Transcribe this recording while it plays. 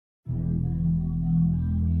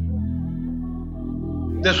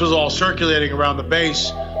this was all circulating around the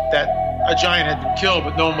base, that a giant had been killed,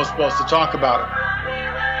 but no one was supposed to talk about it.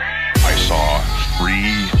 I saw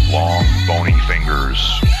 3 long, bony fingers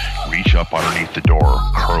reach up underneath the door,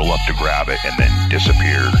 curl up to grab it, and then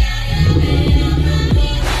disappear.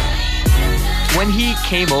 When he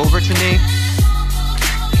came over to me,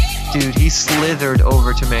 dude, he slithered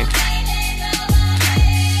over to me.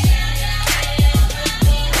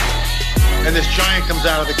 And this giant comes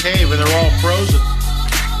out of the cave, and they're all frozen.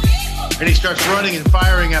 And he starts running and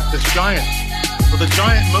firing at this giant. Well, the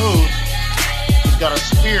giant moves. He's got a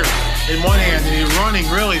spear in one hand, and he's running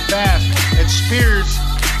really fast and spears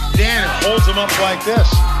Dan and holds him up like this.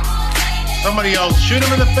 Somebody yells, shoot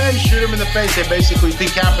him in the face, shoot him in the face. They basically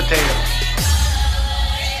decapitate him.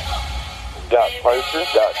 Got closer.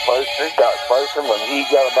 When he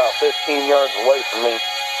got about 15 yards away from me,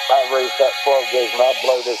 I raised that 12 gauge and I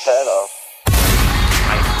blowed his head off.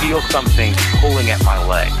 I feel something pulling at my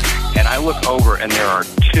leg, and I look over and there are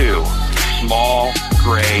 2 small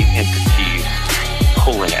gray entities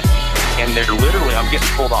pulling at me. And they're literally, I'm getting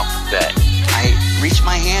pulled off the bed. I reached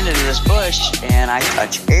my hand into this bush and I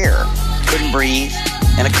touched air. Couldn't breathe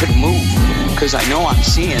and I couldn't move because I know I'm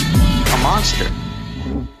seeing a monster.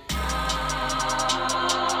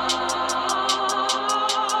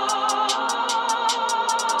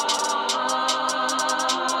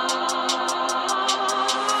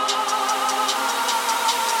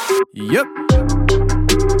 Yep.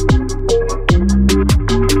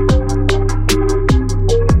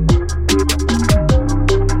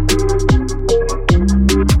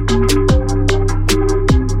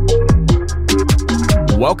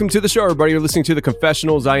 Welcome to the show, everybody. You're listening to The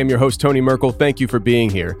Confessionals. I am your host, Tony Merkel. Thank you for being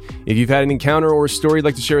here. If you've had an encounter or a story you'd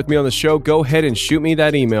like to share with me on the show, go ahead and shoot me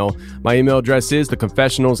that email. My email address is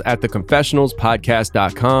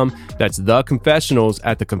theconfessionals@theconfessionalspodcast.com. That's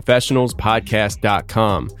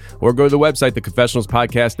theconfessionals@theconfessionalspodcast.com. Or go to the website,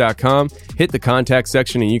 theconfessionalspodcast.com, hit the contact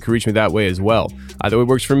section, and you can reach me that way as well. Either way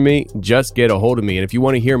works for me, just get a hold of me. And if you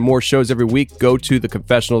want to hear more shows every week, go to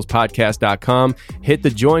theconfessionalspodcast.com, hit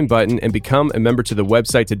the join button, and become a member to the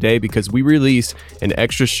website today, because we release an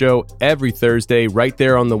extra show every Thursday right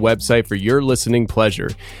there on the website for your listening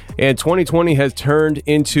pleasure. And 2020 has turned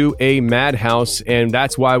into a madhouse, and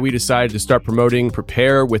that's why we decided to start promoting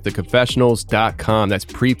preparewiththeconfessionals.com. That's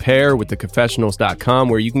preparewiththeconfessionals.com,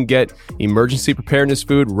 where you can get emergency preparedness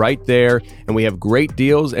food right there. And we have great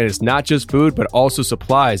deals, and it's not just food, but also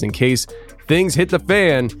supplies in case things hit the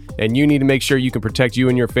fan and you need to make sure you can protect you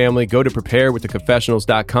and your family. Go to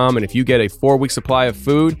preparewiththeconfessionals.com, and if you get a 4-week supply of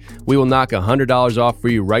food, we will knock $100 off for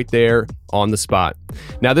you right there on the spot.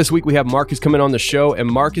 Now, this week we have Marcus coming on the show, and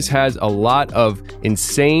Marcus has a lot of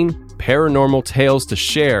insane paranormal tales to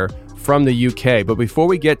share from the UK. But before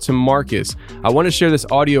we get to Marcus, I want to share this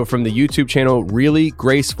audio from the YouTube channel Really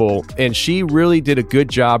Graceful, and she really did a good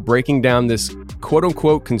job breaking down this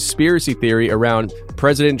quote-unquote conspiracy theory around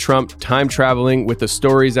President Trump time traveling with the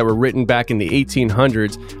stories that were written back in the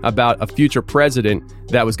 1800s about a future president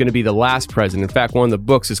that was going to be the last president. In fact, one of the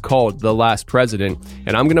books is called The Last President.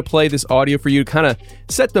 And I'm going to play this audio for you to kind of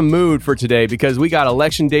set the mood for today, because we got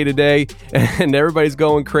election day today and everybody's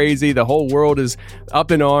going crazy. The whole world is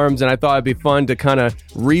up in arms. And I thought it'd be fun to kind of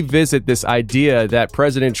revisit this idea that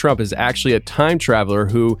President Trump is actually a time traveler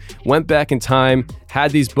who went back in time,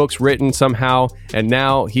 had these books written somehow, and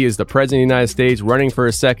now he is the president of the United States running for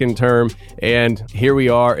a second term. And here we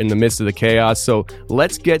are in the midst of the chaos. So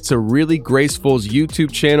let's get to Really Graceful's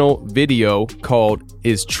YouTube channel video called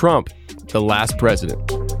Is Trump the Last President?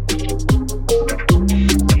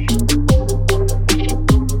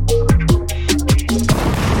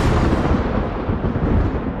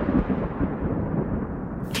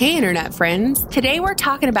 Hey, internet friends. Today we're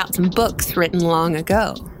talking about some books written long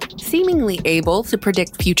ago, seemingly able to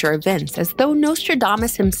predict future events as though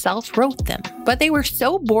Nostradamus himself wrote them. But they were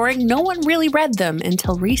so boring, no one really read them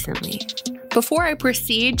until recently. Before I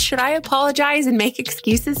proceed, should I apologize and make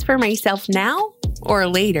excuses for myself now or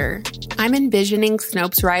later? I'm envisioning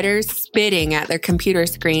Snopes writers spitting at their computer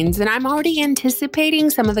screens, and I'm already anticipating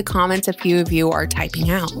some of the comments a few of you are typing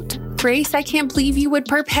out. Grace, I can't believe you would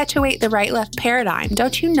perpetuate the right-left paradigm.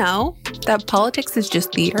 Don't you know that politics is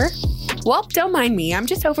just theater? Well, don't mind me. I'm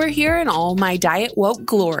just over here in all my diet woke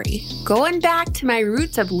glory, going back to my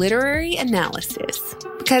roots of literary analysis.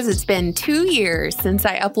 Because it's been 2 years since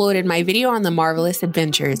I uploaded my video on the marvelous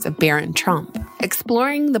adventures of Baron Trump,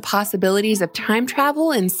 exploring the possibilities of time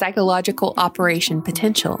travel and psychological operation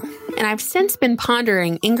potential. And I've since been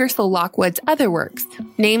pondering Ingersoll Lockwood's other works,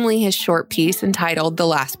 namely his short piece entitled The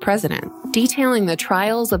Last President, detailing the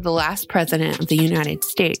trials of the last president of the United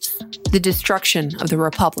States, the destruction of the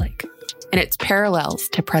Republic. and its parallels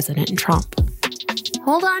to President Trump.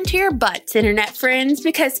 Hold on to your butts, internet friends,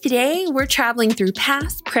 because today we're traveling through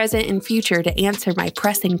past, present, and future to answer my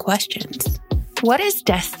pressing questions. What is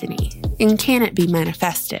destiny, and can it be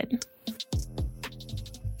manifested?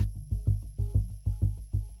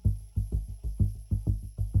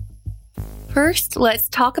 First, let's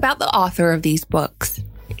talk about the author of these books.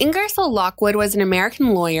 Ingersoll Lockwood was an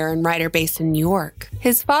American lawyer and writer based in New York.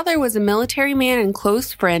 His father was a military man and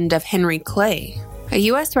close friend of Henry Clay, a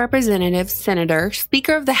U.S. representative, senator,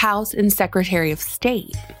 Speaker of the House, and Secretary of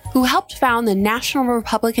State, who helped found the National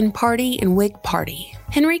Republican Party and Whig Party.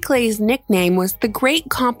 Henry Clay's nickname was the Great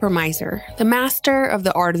Compromiser, the master of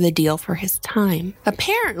the art of the deal for his time.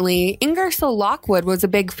 Apparently, Ingersoll Lockwood was a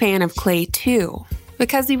big fan of Clay too,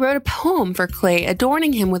 because he wrote a poem for Clay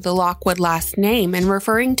adorning him with the Lockwood last name and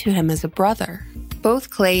referring to him as a brother. Both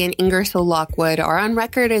Clay and Ingersoll Lockwood are on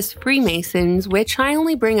record as Freemasons, which I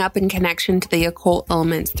only bring up in connection to the occult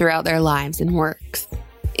elements throughout their lives and works.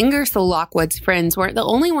 Ingersoll Lockwood's friends weren't the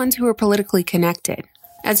only ones who were politically connected,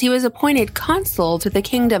 as he was appointed consul to the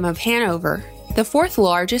Kingdom of Hanover, the fourth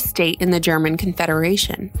largest state in the German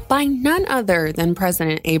Confederation, by none other than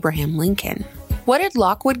President Abraham Lincoln. What did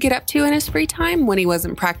Lockwood get up to in his free time when he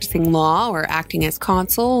wasn't practicing law or acting as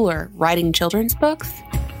consul or writing children's books?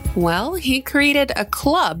 Well, he created a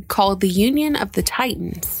club called the Union of the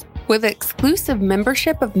Titans, with exclusive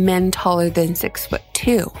membership of men taller than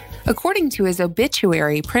 6'2". According to his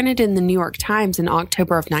obituary printed in the New York Times in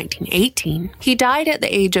October of 1918, he died at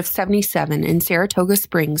the age of 77 in Saratoga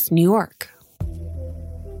Springs, New York.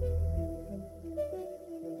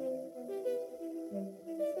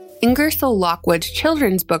 Ingersoll Lockwood's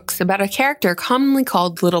children's books about a character commonly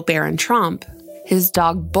called Little Baron Trump, his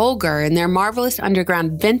dog Bulger, and their marvelous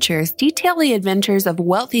underground adventures detail the adventures of a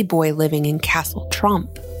wealthy boy living in Castle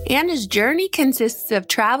Trump. And his journey consists of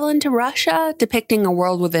travel into Russia, depicting a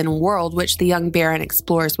world within a world which the young Baron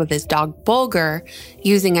explores with his dog Bulger,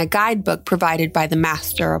 using a guidebook provided by the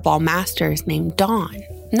master of all masters named Dawn.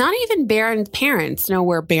 Not even Baron's parents know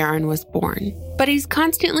where Baron was born, but he's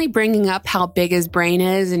constantly bringing up how big his brain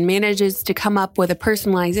is and manages to come up with a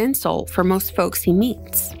personalized insult for most folks he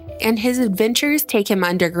meets. And his adventures take him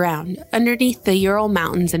underground, underneath the Ural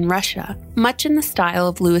Mountains in Russia, much in the style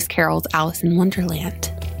of Lewis Carroll's Alice in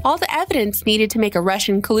Wonderland. All the evidence needed to make a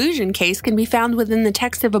Russian collusion case can be found within the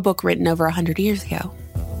text of a book written over 100 years ago.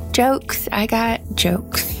 Jokes, I got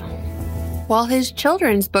jokes. While his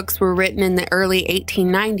children's books were written in the early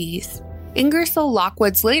 1890s, Ingersoll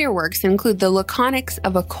Lockwood's later works include The Laconics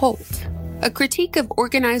of a Cult, a critique of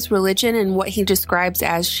organized religion and what he describes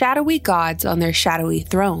as shadowy gods on their shadowy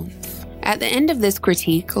thrones. At the end of this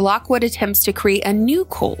critique, Lockwood attempts to create a new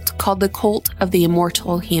cult called the Cult of the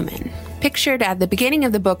Immortal Human. Pictured at the beginning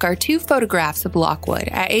of the book are two photographs of Lockwood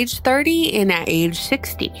at age 30 and at age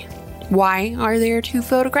 60. Why are there two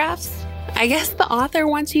photographs? I guess the author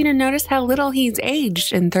wants you to notice how little he's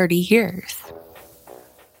aged in 30 years.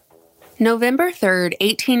 November 3rd,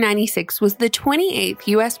 1896 was the 28th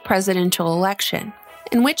U.S. presidential election,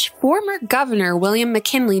 in which former Governor William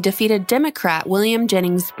McKinley defeated Democrat William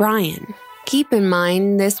Jennings Bryan. Keep in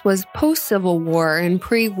mind, this was post-Civil War and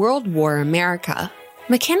pre-World War America.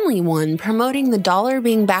 McKinley won, promoting the dollar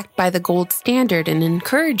being backed by the gold standard and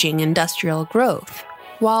encouraging industrial growth,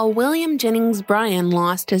 while William Jennings Bryan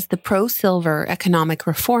lost as the pro-silver economic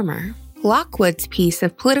reformer. Lockwood's piece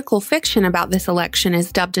of political fiction about this election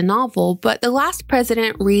is dubbed a novel, but The Last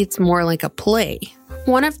President reads more like a play,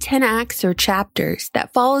 one of 10 acts or chapters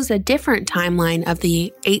that follows a different timeline of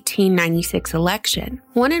the 1896 election,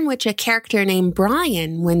 one in which a character named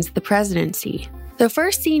Bryan wins the presidency. The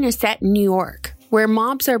first scene is set in New York, where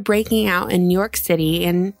mobs are breaking out in New York City,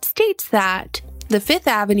 and states that the Fifth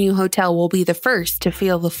Avenue Hotel will be the first to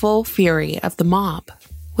feel the full fury of the mob.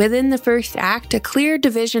 Within the first act, a clear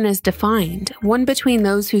division is defined, one between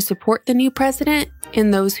those who support the new president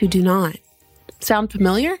and those who do not. Sound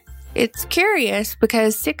familiar? It's curious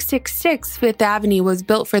because 666 Fifth Avenue was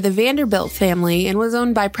built for the Vanderbilt family and was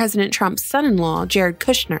owned by President Trump's son-in-law, Jared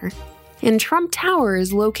Kushner. And Trump Tower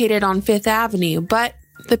is located on Fifth Avenue, but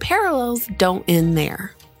the parallels don't end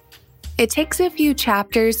there. It takes a few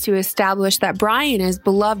chapters to establish that Bryan is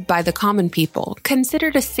beloved by the common people,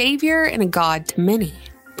 considered a savior and a god to many.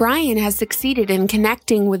 Bryan has succeeded in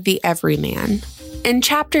connecting with the everyman. In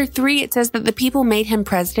Chapter 3, it says that the people made him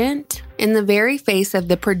president in the very face of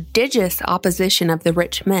the prodigious opposition of the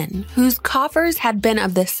rich men, whose coffers had been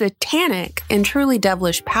of the satanic and truly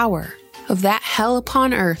devilish power of that hell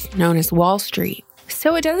upon earth known as Wall Street.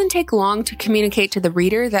 So it doesn't take long to communicate to the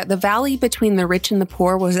reader that the valley between the rich and the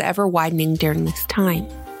poor was ever widening during this time.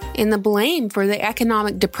 And the blame for the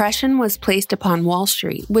economic depression was placed upon Wall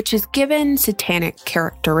Street, which is given satanic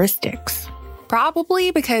characteristics.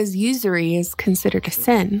 Probably because usury is considered a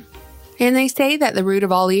sin. And they say that the root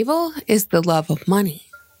of all evil is the love of money.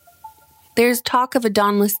 There's talk of a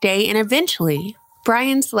dawnless day, and eventually,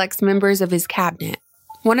 Brian selects members of his cabinet.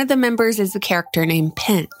 One of the members is a character named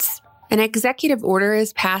Pence. An executive order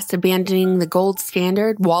is passed abandoning the gold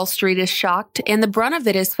standard, Wall Street is shocked, and the brunt of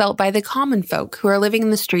it is felt by the common folk who are living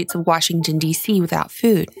in the streets of Washington, D.C. without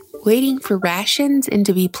food, waiting for rations and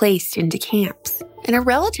to be placed into camps. In a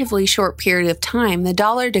relatively short period of time, the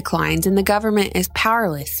dollar declines and the government is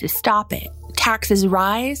powerless to stop it. Taxes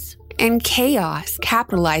rise, and chaos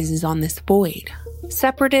capitalizes on this void.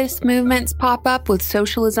 Separatist movements pop up with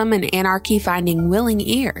socialism and anarchy finding willing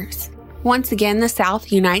ears. Once again, the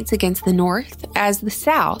South unites against the North, as the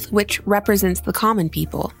South, which represents the common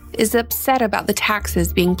people, is upset about the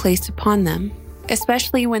taxes being placed upon them,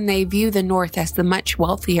 especially when they view the North as the much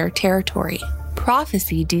wealthier territory.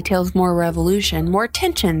 Prophecy details more revolution, more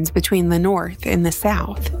tensions between the North and the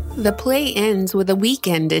South. The play ends with a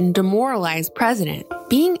weakened and demoralized president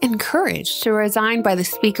being encouraged to resign by the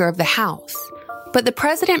Speaker of the House. But the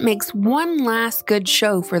president makes one last good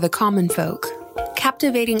show for the common folk,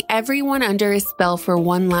 captivating everyone under his spell for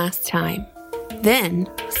one last time. Then,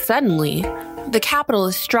 suddenly, the Capitol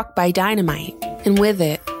is struck by dynamite, and with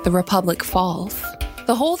it, the Republic falls.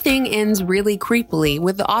 The whole thing ends really creepily,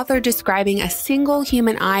 with the author describing a single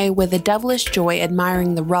human eye with a devilish joy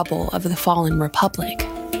admiring the rubble of the fallen Republic.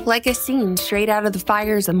 Like a scene straight out of the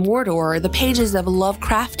fires of Mordor or the pages of a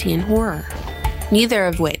Lovecraftian horror, neither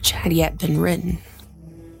of which had yet been written.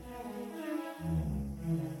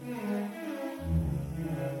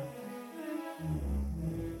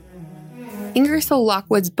 Ingersoll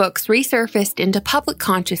Lockwood's books resurfaced into public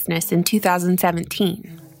consciousness in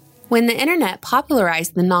 2017, when the internet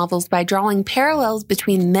popularized the novels by drawing parallels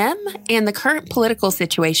between them and the current political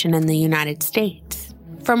situation in the United States.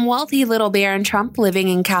 From wealthy little Baron Trump living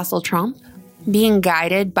in Castle Trump, being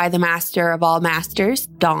guided by the master of all masters,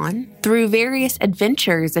 Dawn, through various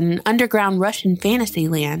adventures in an underground Russian fantasy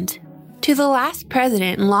land, to the last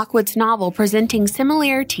president in Lockwood's novel presenting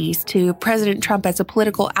similarities to President Trump as a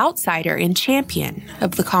political outsider and champion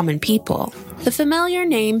of the common people. The familiar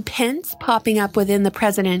name Pence popping up within the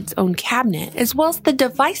president's own cabinet, as well as the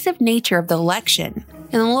divisive nature of the election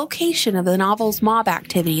and the location of the novel's mob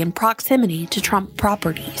activity in proximity to Trump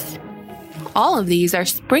properties. All of these are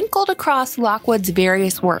sprinkled across Lockwood's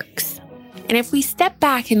various works. And if we step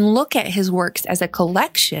back and look at his works as a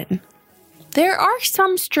collection, there are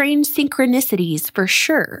some strange synchronicities for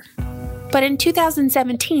sure. But in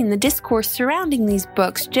 2017, the discourse surrounding these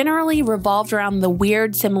books generally revolved around the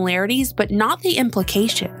weird similarities, but not the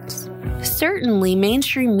implications. Certainly,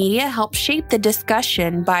 mainstream media helped shape the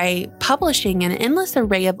discussion by publishing an endless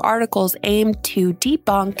array of articles aimed to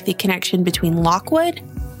debunk the connection between Lockwood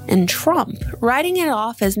and Trump, writing it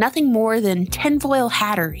off as nothing more than tinfoil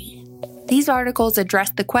hattery. These articles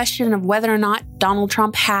addressed the question of whether or not Donald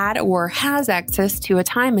Trump had or has access to a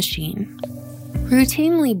time machine,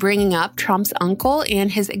 routinely bringing up Trump's uncle and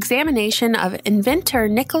his examination of inventor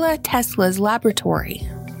Nikola Tesla's laboratory.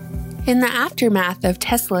 In the aftermath of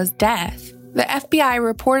Tesla's death, the FBI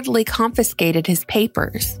reportedly confiscated his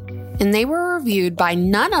papers, and they were reviewed by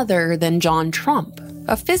none other than John Trump,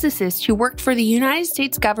 a physicist who worked for the United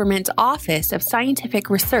States government's Office of Scientific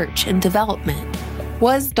Research and Development.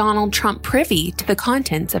 Was Donald Trump privy to the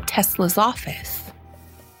contents of Tesla's office?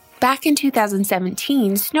 Back in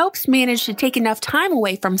 2017, Snopes managed to take enough time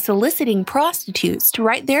away from soliciting prostitutes to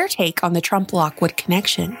write their take on the Trump-Lockwood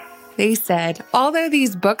connection. They said, although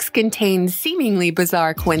these books contain seemingly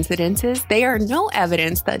bizarre coincidences, they are no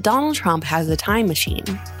evidence that Donald Trump has a time machine.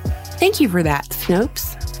 Thank you for that,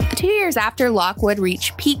 Snopes. 2 years after Lockwood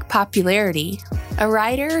reached peak popularity, a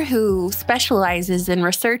writer who specializes in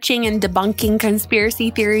researching and debunking conspiracy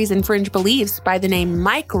theories and fringe beliefs by the name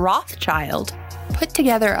Mike Rothschild put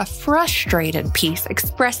together a frustrated piece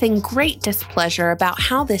expressing great displeasure about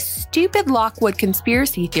how this stupid Lockwood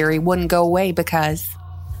conspiracy theory wouldn't go away because,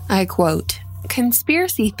 I quote,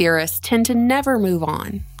 "Conspiracy theorists tend to never move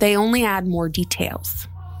on. They only add more details."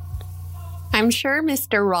 I'm sure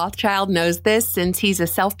Mr. Rothschild knows this since he's a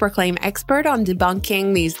self-proclaimed expert on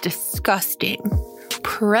debunking these disgusting,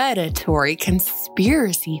 predatory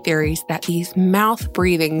conspiracy theories that these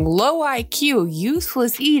mouth-breathing, low-IQ,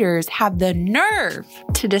 useless eaters have the nerve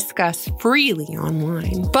to discuss freely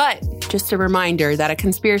online. But just a reminder that a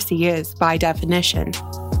conspiracy is, by definition,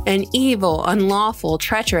 an evil, unlawful,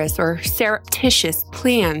 treacherous, or surreptitious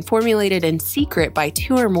plan formulated in secret by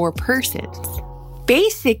two or more persons.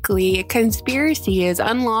 Basically, a conspiracy is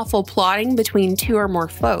unlawful plotting between two or more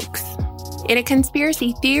folks. And a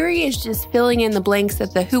conspiracy theory is just filling in the blanks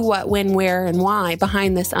of the who, what, when, where, and why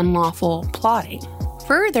behind this unlawful plotting.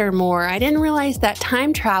 Furthermore, I didn't realize that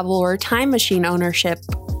time travel or time machine ownership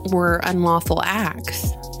were unlawful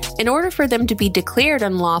acts. In order for them to be declared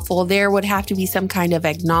unlawful, there would have to be some kind of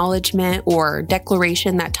acknowledgement or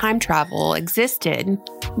declaration that time travel existed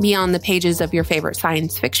beyond the pages of your favorite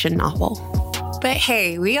science fiction novel. But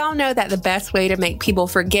hey, we all know that the best way to make people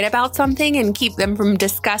forget about something and keep them from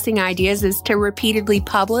discussing ideas is to repeatedly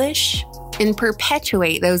publish and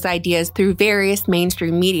perpetuate those ideas through various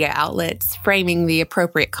mainstream media outlets, framing the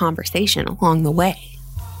appropriate conversation along the way.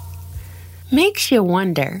 Makes you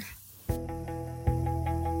wonder.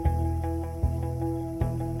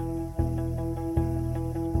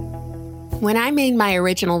 When I made my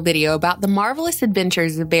original video about the marvelous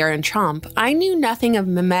adventures of Baron Trump, I knew nothing of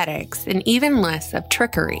memetics and even less of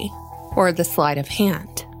trickery, or the sleight of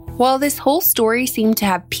hand. While this whole story seemed to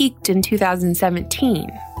have peaked in 2017,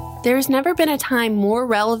 there's never been a time more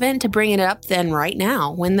relevant to bring it up than right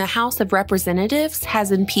now, when the House of Representatives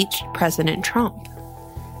has impeached President Trump.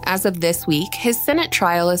 As of this week, his Senate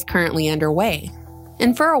trial is currently underway.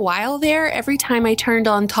 And for a while there, every time I turned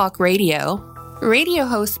on talk radio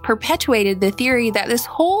hosts perpetuated the theory that this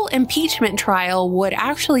whole impeachment trial would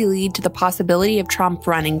actually lead to the possibility of Trump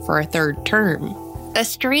running for a third term. A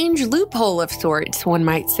strange loophole of sorts, one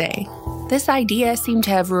might say. This idea seemed to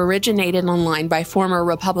have originated online by former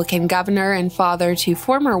Republican governor and father to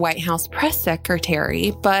former White House press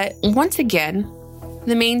secretary, but once again,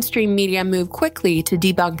 the mainstream media moved quickly to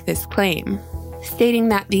debunk this claim, stating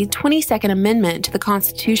that the 22nd Amendment to the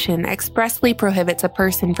Constitution expressly prohibits a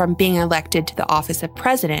person from being elected to the office of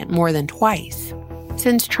president more than twice.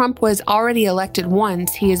 Since Trump was already elected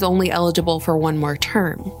once, he is only eligible for one more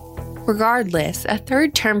term. Regardless, a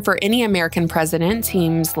third term for any American president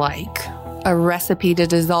seems like a recipe to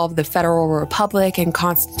dissolve the federal republic and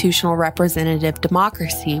constitutional representative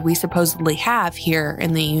democracy we supposedly have here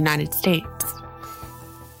in the United States.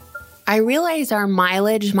 I realize our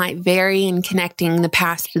mileage might vary in connecting the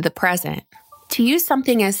past to the present. To use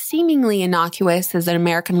something as seemingly innocuous as an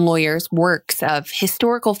American lawyer's works of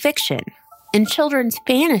historical fiction and children's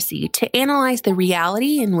fantasy to analyze the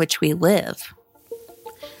reality in which we live.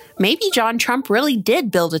 Maybe John Trump really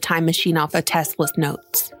did build a time machine off of Tesla's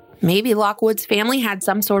notes. Maybe Lockwood's family had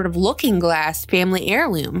some sort of looking glass family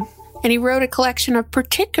heirloom, and he wrote a collection of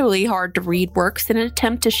particularly hard-to-read works in an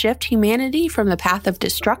attempt to shift humanity from the path of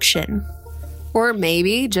destruction. Or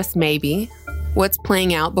maybe, just maybe, what's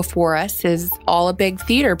playing out before us is all a big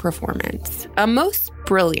theater performance, a most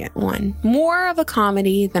brilliant one, more of a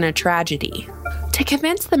comedy than a tragedy, to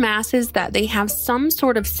convince the masses that they have some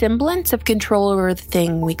sort of semblance of control over the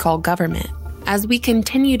thing we call government, as we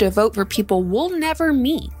continue to vote for people we'll never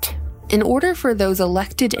meet, in order for those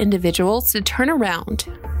elected individuals to turn around,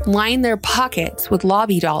 line their pockets with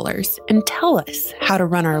lobby dollars, and tell us how to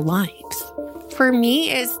run our lives. For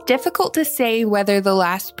me, it's difficult to say whether the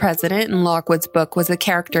last president in Lockwood's book was a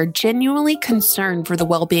character genuinely concerned for the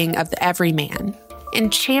well-being of the everyman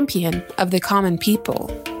and champion of the common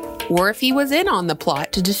people, or if he was in on the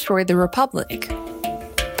plot to destroy the republic.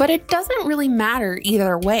 But it doesn't really matter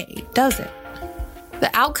either way, does it? The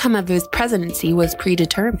outcome of his presidency was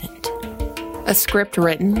predetermined. A script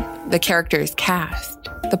written, the characters cast,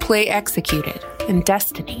 the play executed, and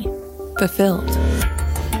destiny fulfilled.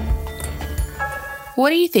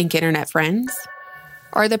 What do you think, internet friends?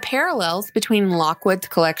 Are the parallels between Lockwood's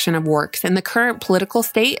collection of works and the current political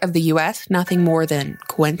state of the U.S. nothing more than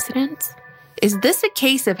coincidence? Is this a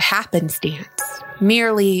case of happenstance,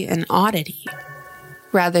 merely an oddity,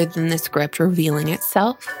 rather than the script revealing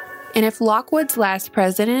itself? And if Lockwood's last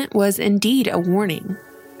president was indeed a warning,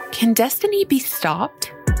 can destiny be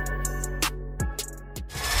stopped?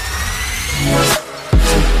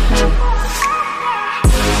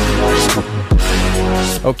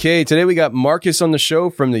 Okay, today we got Marcus on the show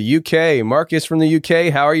from the UK. Marcus from the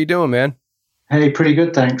UK, how are you doing, man? Hey, pretty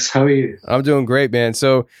good, thanks. How are you? I'm doing great, man.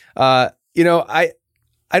 So, I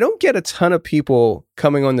don't get a ton of people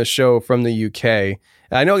coming on the show from the UK.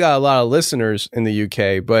 I know I got a lot of listeners in the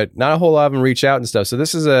UK, but not a whole lot of them reach out and stuff. So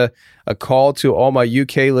this is a call to all my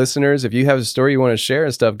UK listeners. If you have a story you want to share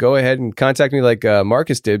and stuff, go ahead and contact me like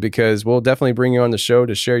Marcus did, because we'll definitely bring you on the show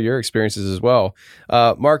to share your experiences as well.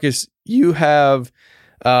 Marcus, you have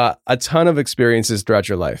a ton of experiences throughout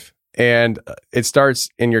your life, and it starts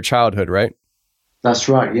in your childhood, right? That's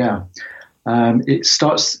right, yeah. It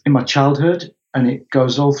starts in my childhood and it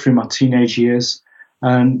goes all through my teenage years.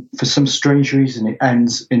 And for some strange reason, it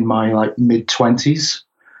ends in my mid-20s.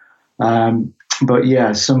 But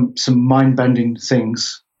yeah, some mind-bending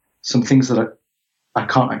things, some things that I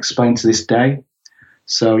can't explain to this day.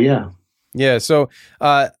 So yeah. Yeah. So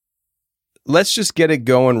let's just get it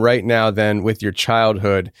going right now then with your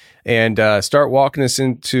childhood and start walking us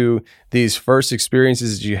into these first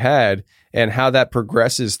experiences that you had and how that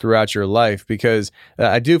progresses throughout your life. Because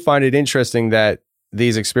I do find it interesting that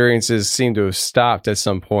these experiences seem to have stopped at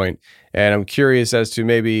some point. And I'm curious as to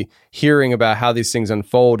maybe hearing about how these things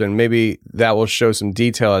unfold, and maybe that will show some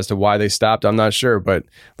detail as to why they stopped. I'm not sure, but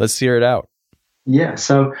let's hear it out. Yeah.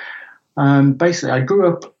 So basically, I grew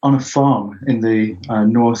up on a farm in the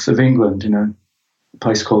north of England, in a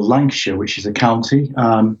place called Lancashire, which is a county,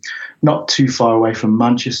 not too far away from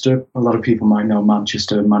Manchester. A lot of people might know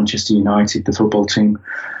Manchester United, the football team.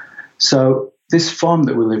 So this farm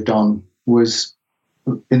that we lived on was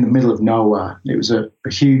in the middle of nowhere. It was a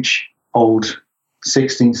huge old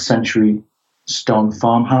 16th century stone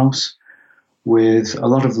farmhouse with a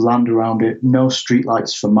lot of land around it, no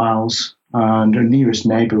streetlights for miles, and our nearest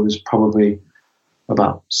neighbour was probably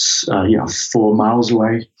about 4 miles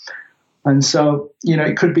away. And so,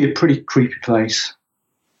 it could be a pretty creepy place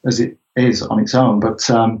as it is on its own. But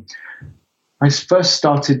odd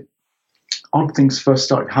things first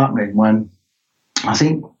started happening when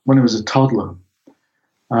I was a toddler.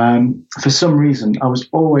 For some reason, I was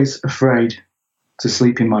always afraid to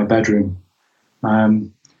sleep in my bedroom.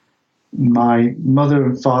 My mother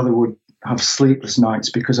and father would have sleepless nights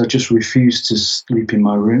because I just refused to sleep in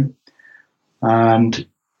my room. And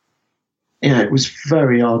yeah, it was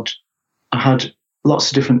very odd. I had lots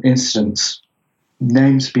of different incidents,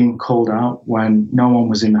 names being called out when no one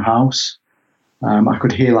was in the house. I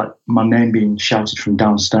could hear my name being shouted from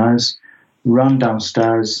downstairs, ran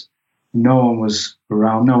downstairs. No one was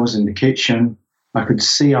around, no one was in the kitchen. I could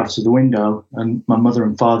see out of the window, and my mother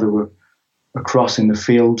and father were across in the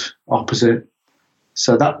field opposite.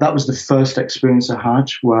 So that was the first experience I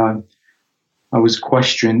had where I was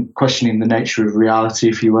questioning the nature of reality,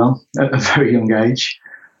 if you will, at a very young age.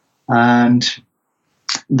 And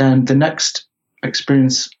then the next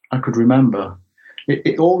experience I could remember,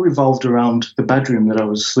 it all revolved around the bedroom that I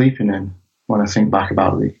was sleeping in when I think back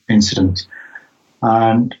about the incident.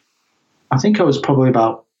 And I think I was probably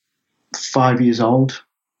about 5 years old.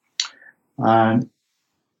 And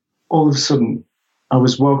all of a sudden, I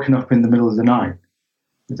was woken up in the middle of the night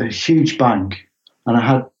with a huge bang. And I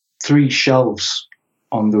had 3 shelves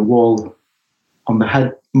on the wall, on the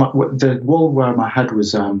head. The wall where my head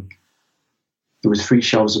was, there was 3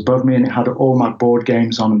 shelves above me, and it had all my board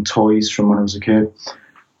games on and toys from when I was a kid.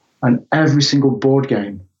 And every single board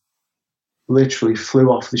game literally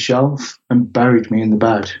flew off the shelf and buried me in the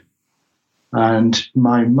bed. And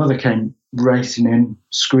my mother came racing in,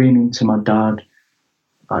 screaming to my dad,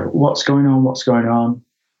 like, what's going on? What's going on?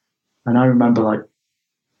 And I remember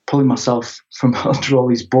pulling myself from under all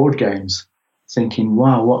these board games, thinking,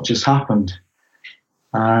 wow, what just happened?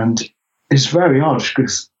 And it's very odd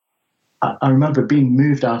because I remember being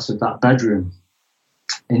moved out of that bedroom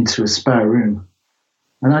into a spare room.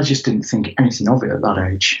 And I just didn't think anything of it at that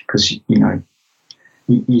age because, you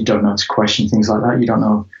don't know how to question things like that. You don't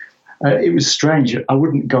know. It was strange. I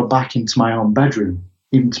wouldn't go back into my own bedroom,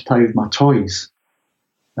 even to play with my toys.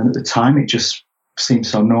 And at the time, it just seemed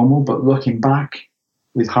so normal. But looking back,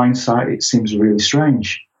 with hindsight, it seems really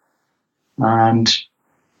strange. And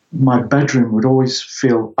my bedroom would always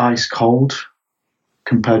feel ice cold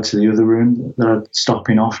compared to the other room that I'd stop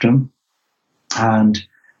in often. And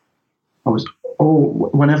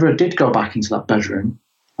whenever I did go back into that bedroom,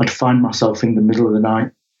 I'd find myself in the middle of the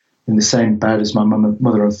night in the same bed as my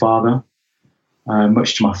mother and father,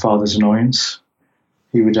 much to my father's annoyance.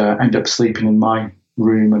 He would end up sleeping in my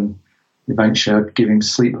room, and eventually I'd give him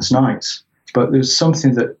sleepless nights. But there was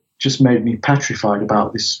something that just made me petrified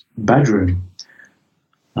about this bedroom.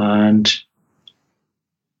 And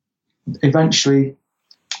eventually,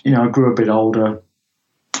 I grew a bit older.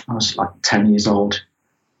 I was 10 years old.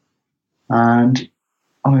 And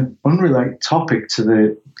on an unrelated topic to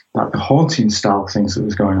the haunting style things that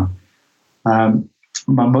was going on,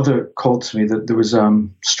 my mother called to me that there was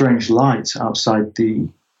strange light outside the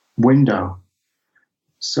window.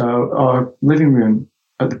 So our living room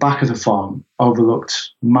at the back of the farm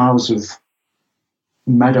overlooked miles of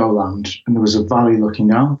meadowland, and there was a valley looking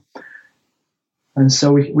down. And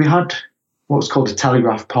so we had what was called a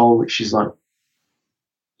telegraph pole, which is the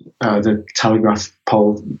telegraph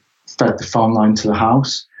pole fed the phone line to the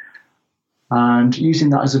house. And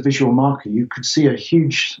using that as a visual marker, you could see a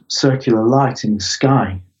huge circular light in the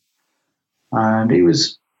sky. And it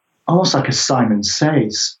was almost like a Simon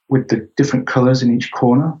Says with the different colours in each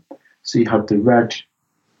corner. So you had the red,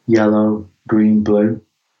 yellow, green, blue.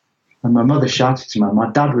 And my mother shouted to me. My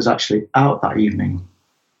dad was actually out that evening.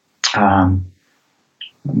 My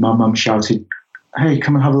mum shouted, "Hey,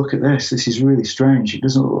 come and have a look at this. This is really strange. It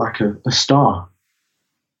doesn't look like a star."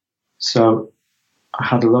 So I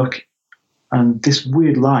had a look, and this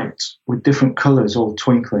weird light with different colours all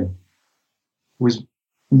twinkling was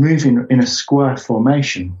moving in a square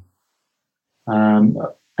formation. And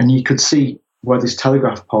you could see where this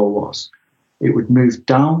telegraph pole was. It would move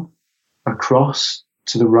down, across,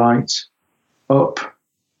 to the right, up,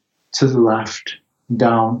 to the left,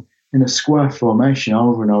 down, in a square formation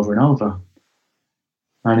over and over and over.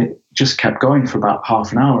 And it just kept going for about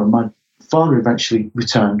half an hour. And my father eventually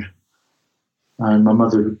returned. And my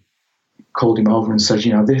mother called him over and said,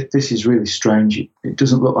 this is really strange. It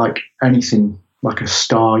doesn't look like anything like a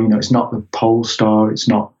star. It's not the pole star. It's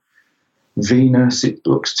not Venus. It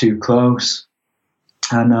looks too close.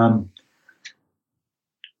 And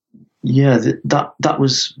that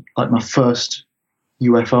was like my first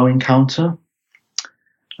UFO encounter.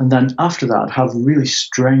 And then after that, I'd have really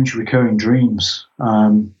strange recurring dreams.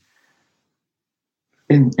 In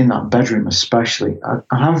that bedroom especially,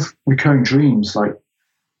 I have recurring dreams. Like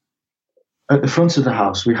at the front of the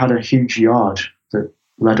house, we had a huge yard that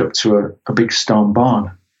led up to a big stone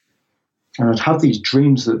barn. And I'd have these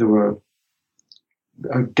dreams that there were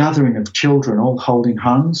a gathering of children all holding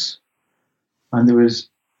hands. And there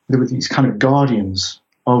were these kind of guardians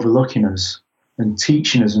overlooking us and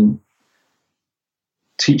teaching us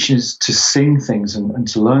to sing things and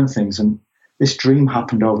to learn things. And this dream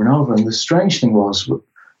happened over and over. And the strange thing was,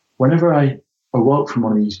 whenever I awoke from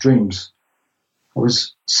one of these dreams, I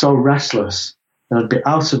was so restless that I'd be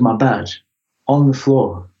out of my bed on the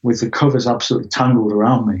floor with the covers absolutely tangled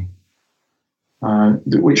around me,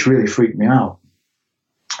 which really freaked me out.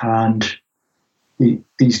 And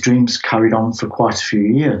these dreams carried on for quite a few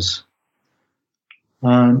years.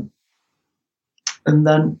 And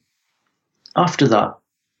then after that,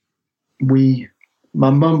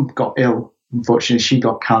 my mum got ill. Unfortunately, she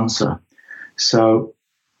got cancer. So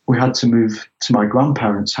we had to move to my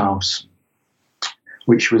grandparents' house,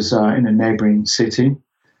 which was in a neighbouring city.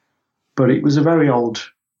 But it was a very old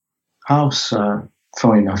house,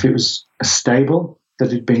 funnily enough. It was a stable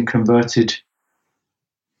that had been converted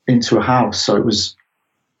into a house. So it was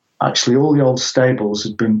actually all the old stables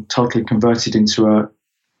had been totally converted into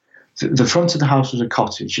the front of the house was a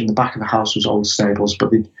cottage and the back of the house was old stables,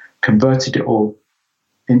 but they converted it all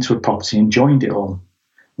into a property and joined it all.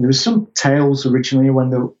 And there was some tales originally when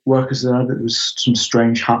the workers were there that there was some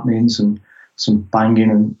strange happenings and some banging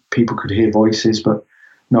and people could hear voices, but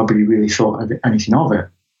nobody really thought of anything of it.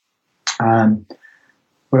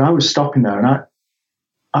 But I was stopping there, and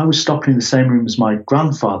I was stopping in the same room as my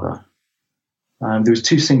grandfather. There was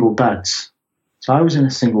 2 single beds. So I was in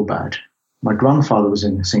a single bed. My grandfather was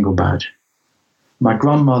in a single bed. My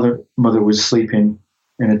grandmother was sleeping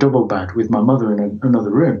in a double bed with my mother in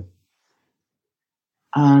another room.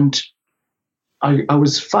 And I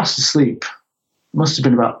was fast asleep. It must have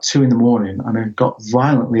been about 2 a.m, and I got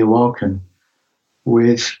violently awoken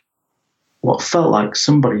with what felt like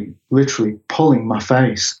somebody literally pulling my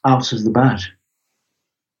face out of the bed.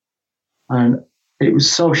 And it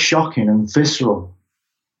was so shocking and visceral.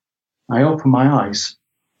 I opened my eyes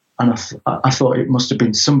and I thought it must have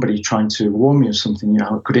been somebody trying to warn me of something.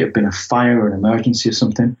 Could it have been a fire or an emergency or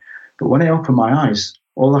something? But when I opened my eyes,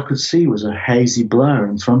 all I could see was a hazy blur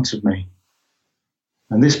in front of me.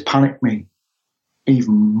 And this panicked me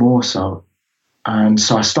even more so. And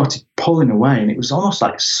so I started pulling away, and it was almost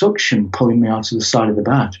like suction pulling me out of the side of the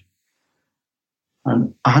bed.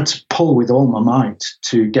 And I had to pull with all my might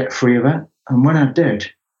to get free of it. And when I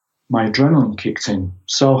did, my adrenaline kicked in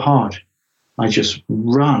so hard, I just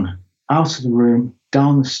ran out of the room,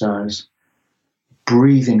 down the stairs,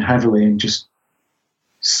 breathing heavily, and just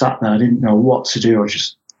sat there. I didn't know what to do.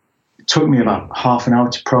 It took me about half an hour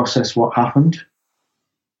to process what happened.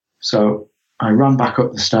 So I ran back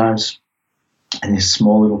up the stairs in this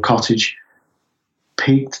small little cottage,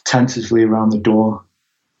 peeked tentatively around the door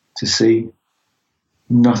to see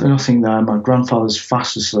nothing there. My grandfather's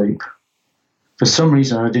fast asleep. For some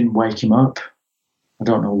reason, I didn't wake him up. I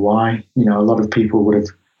don't know why. A lot of people would have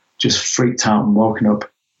just freaked out and woken up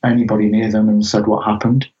anybody near them and said what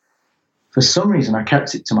happened. For some reason, I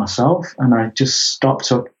kept it to myself, and I just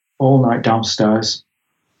stopped up all night downstairs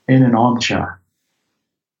in an armchair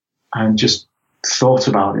and just thought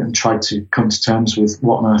about it and tried to come to terms with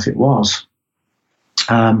what on earth it was.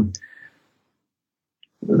 That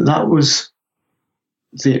was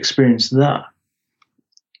the experience there.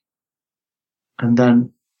 And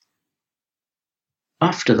then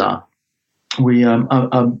after that,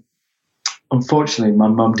 unfortunately, my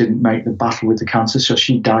mum didn't make the battle with the cancer, so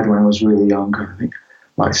she died when I was really young, I think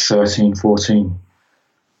like 13, 14.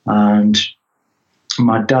 And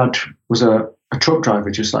my dad was a truck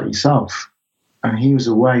driver just like yourself, and he was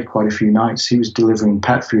away quite a few nights. He was delivering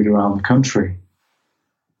pet food around the country.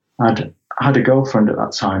 I had a girlfriend at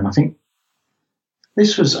that time. I think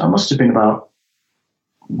I must have been about,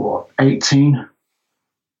 18.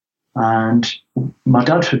 And my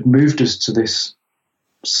dad had moved us to this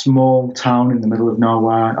small town in the middle of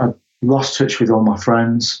nowhere. I'd lost touch with all my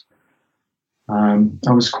friends. I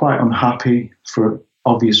was quite unhappy for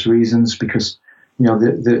obvious reasons because,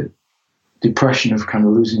 the depression of kind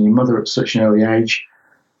of losing your mother at such an early age.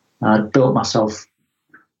 I'd built myself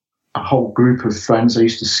a whole group of friends. I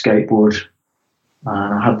used to skateboard,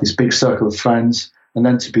 and I had this big circle of friends. And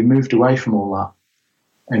then to be moved away from all that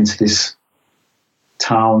into this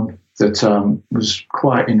town that was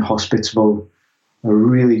quite inhospitable, a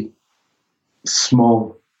really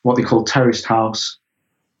small, what they call terraced house,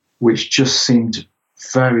 which just seemed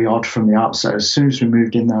very odd from the outset. As soon as we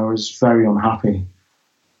moved in there, I was very unhappy,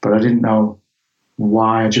 but I didn't know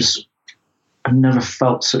why. I never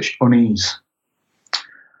felt such unease.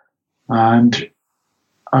 And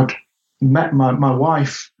I'd met my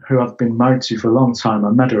wife, who I've been married to for a long time.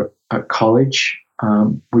 I met her at college.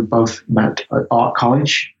 We both met at art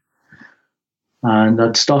college, and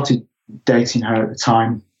I'd started dating her at the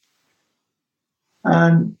time.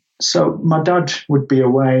 And so my dad would be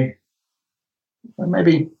away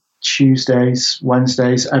maybe Tuesdays,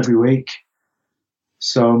 Wednesdays every week.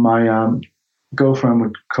 So my girlfriend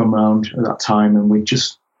would come round at that time, and we'd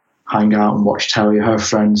just hang out and watch telly. Her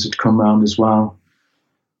friends would come round as well.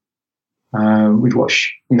 We'd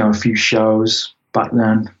watch, a few shows back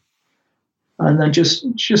then, and then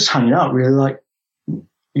just hanging out really like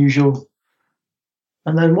usual.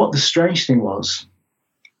 And then what the strange thing was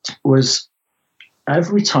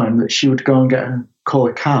every time that she would go and call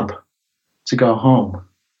a cab to go home,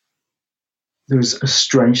 there was a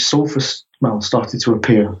strange sulfur smell started to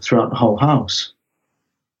appear throughout the whole house.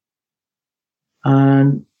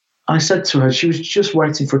 And I said to her, she was just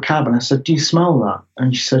waiting for a cab, and I said, "Do you smell that?"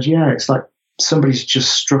 And she said, "Yeah, it's like somebody's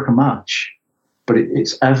just struck a match, but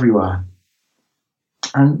it's everywhere."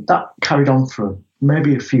 And that carried on for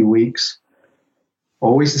maybe a few weeks,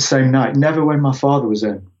 always the same night, never when my father was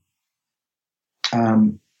in,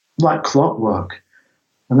 like clockwork.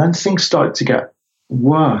 And then things started to get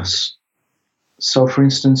worse. So, for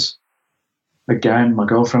instance, again, my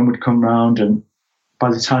girlfriend would come round, and by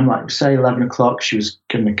the time, like, say, 11 o'clock, she was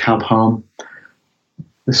getting a cab home,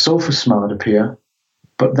 the sulfur smell would appear,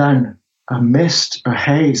 but then a mist, a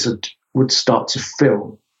haze would start to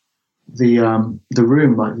fill the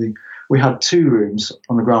room. We had two rooms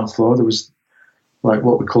on the ground floor. There was like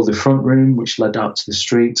what we call the front room, which led out to the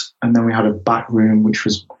street, and then we had a back room, which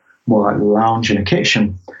was more like a lounge and a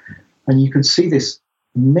kitchen. And you could see this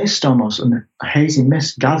mist almost, and a hazy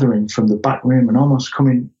mist gathering from the back room and almost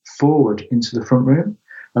coming forward into the front room.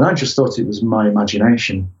 And I just thought it was my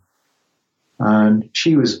imagination. And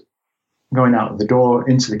she was going out the door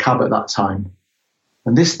into the cab at that time.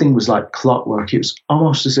 And this thing was like clockwork. It was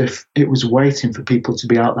almost as if it was waiting for people to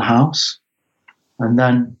be out the house. And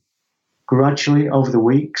then gradually over the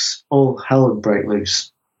weeks, all hell would break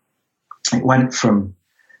loose. It went from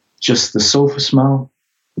just the sulfur smell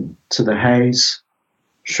to the haze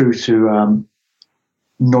through to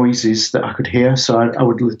noises that I could hear. So I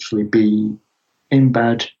would literally be in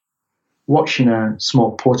bed watching a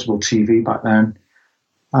small portable TV back then,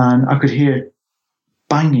 and I could hear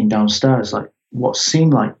banging downstairs, like what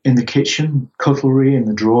seemed like in the kitchen, cutlery in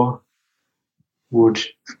the drawer would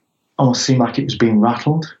almost seem like it was being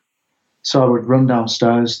rattled. So I would run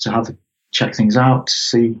downstairs to check things out, to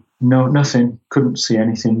see nothing, couldn't see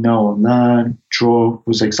anything, no one there. Drawer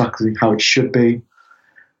was exactly how it should be.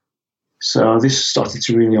 So this started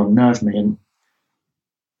to really unnerve me, and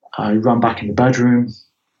I ran back in the bedroom.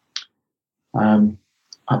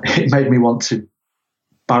 It made me want to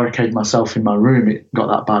barricade myself in my room. It got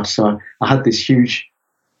that bad. So I had this huge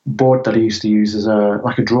board that I used to use as a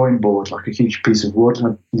drawing board, like a huge piece of wood, and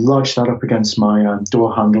I lodged that up against my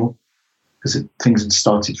door handle because things had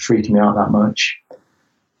started freaking me out that much.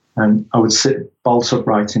 And I would sit bolt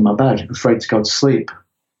upright in my bed, afraid to go to sleep.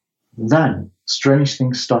 Then strange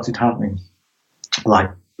things started happening, like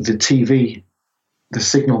the TV, the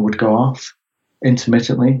signal would go off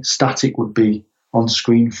intermittently. Static would be on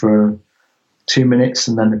screen for 2 minutes,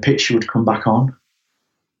 and then the picture would come back on.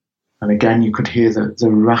 And again, you could hear the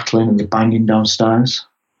rattling and the banging downstairs.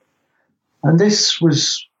 And this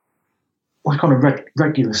was like on a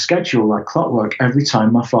regular schedule, like clockwork. Every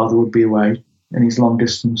time my father would be away in his long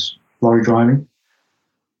distance lorry driving,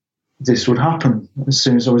 this would happen as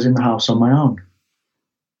soon as I was in the house on my own.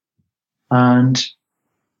 And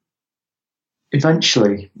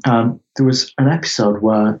eventually, there was an episode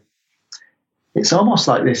where it's almost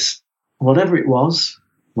like this, whatever it was,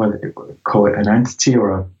 whether it call it an entity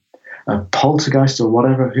or a poltergeist or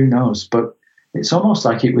whatever, who knows, but it's almost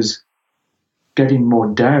like it was getting more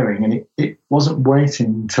daring, and it wasn't waiting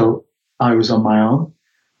until I was on my own.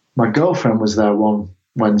 My girlfriend was there one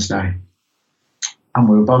Wednesday, and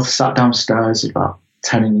we were both sat downstairs at about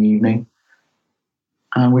 10 in the evening,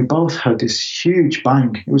 and we both heard this huge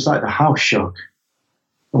bang. It was like the house shook,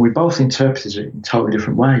 and we both interpreted it in totally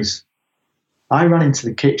different ways. I ran into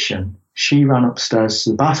the kitchen, she ran upstairs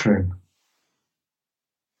to the bathroom,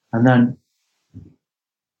 and then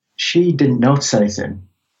she didn't notice anything,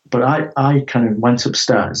 but I kind of went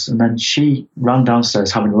upstairs, and then she ran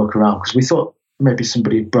downstairs having a look around because we thought maybe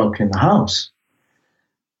somebody had broken in the house.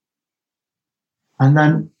 And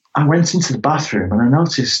then I went into the bathroom and I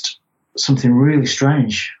noticed something really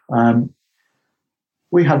strange.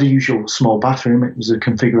 We had the usual small bathroom. It was a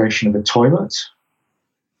configuration of a toilet,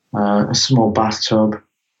 a small bathtub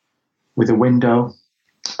with a window,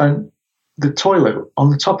 and the toilet, on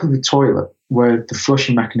the top of the toilet where the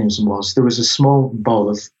flushing mechanism was, there was a small bowl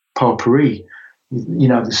of potpourri, you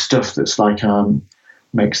know, the stuff that's like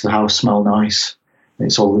makes the house smell nice.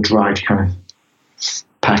 It's all the dried kind of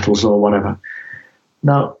petals or whatever.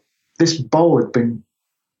 Now, this bowl had been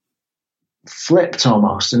flipped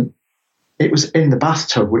almost, and it was in the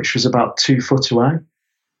bathtub, which was about 2 foot away.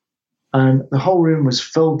 And the whole room was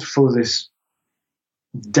filled full of this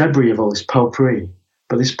debris of all this potpourri.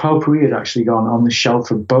 But this potpourri had actually gone on the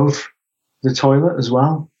shelf above the toilet as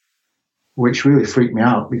well, which really freaked me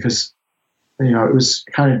out because, you know, it was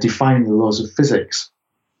kind of defying the laws of physics.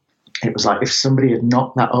 It was like if somebody had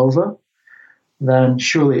knocked that over, then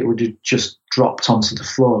surely it would have just dropped onto the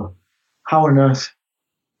floor. How on earth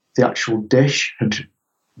the actual dish had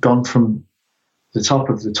gone from the top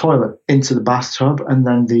of the toilet into the bathtub, and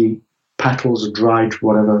then the petals of dried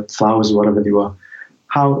whatever, flowers or whatever they were,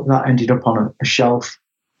 how that ended up on a shelf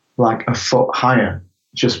like a foot higher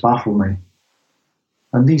just baffled me.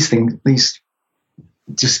 And these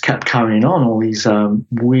just kept carrying on, all these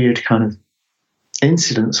weird kind of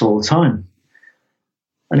incidents all the time.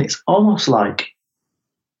 And it's almost like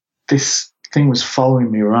this thing was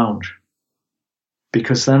following me around,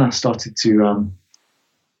 because then I started to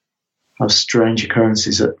have strange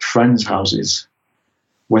occurrences at friends' houses,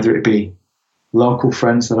 whether it be local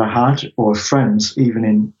friends that I had or friends even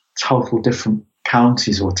in total different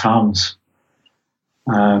counties or towns.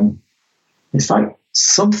 It's like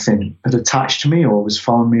something had attached to me or was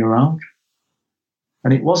following me around.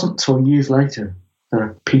 And it wasn't till years later that I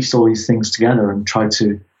pieced all these things together and tried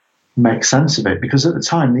to make sense of it, because at the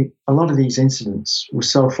time, a lot of these incidents were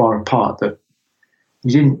so far apart that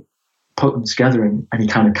you didn't put them together in any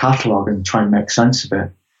kind of catalogue and try and make sense of it.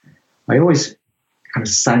 I always kind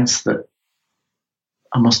of sensed that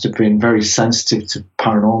I must have been very sensitive to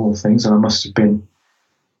paranormal things, and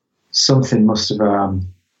something must have,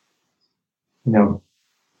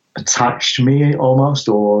 attached to me almost,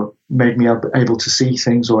 or made me able to see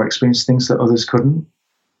things or experience things that others couldn't.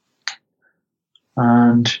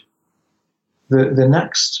 And the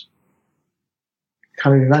next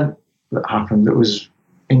kind of event that happened that was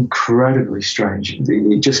incredibly strange,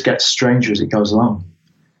 it just gets stranger as it goes along.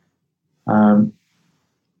 I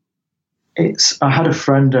had a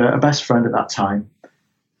friend, a best friend at that time.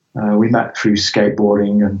 We met through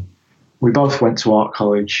skateboarding, and we both went to art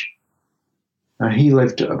college. And he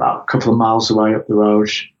lived about a couple of miles away up the road,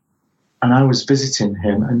 and I was visiting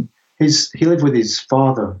him. And he lived with his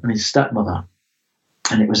father and his stepmother,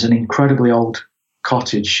 and it was an incredibly old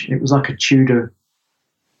cottage. It was like a Tudor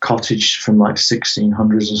cottage from like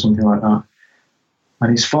 1600s or something like that. And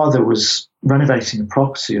his father was renovating the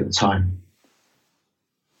property at the time.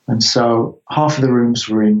 And so half of the rooms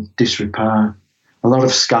were in disrepair, a lot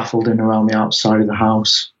of scaffolding around the outside of the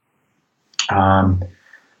house.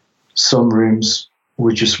 Some rooms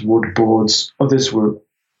were just wood boards, others were,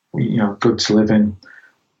 good to live in.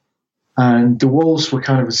 And the walls were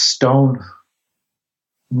kind of a stone,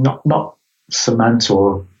 not cement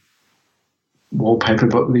or wallpaper,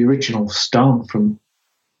 but the original stone from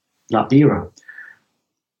that era.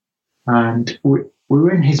 And we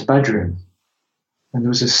were in his bedroom, and there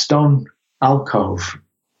was a stone alcove,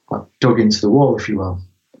 like dug into the wall, if you will.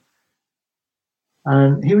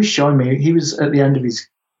 And he was showing me, he was at the end of his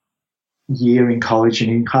year in college, and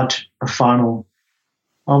he had a final,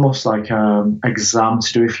 almost like exam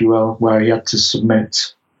to do, if you will, where he had to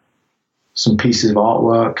submit some pieces of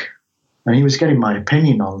artwork, and he was getting my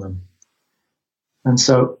opinion on them. And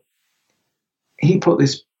so he put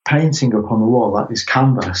this painting up on the wall, like this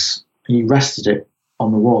canvas, and he rested it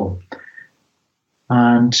on the wall.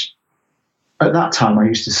 And at that time, I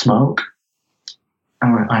used to smoke.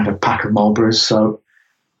 I had a pack of Marlboros, so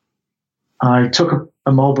I took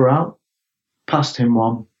a Marlboro out, passed him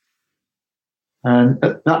one, and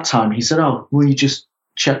at that time he said, "Oh, will you just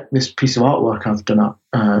check this piece of artwork I've done up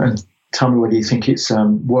and tell me whether you think it's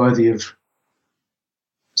worthy of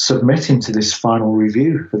submitting to this final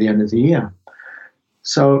review for the end of the year?"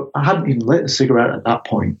 So I hadn't even lit a cigarette at that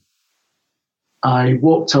point. I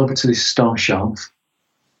walked over to this stone shelf,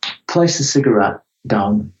 placed the cigarette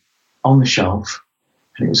down on the shelf,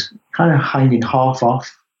 and it was kind of hanging half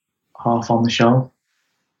off, half on the shelf,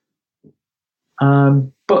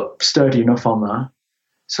 but sturdy enough on there.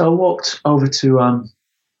 So I walked over to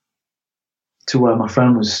where my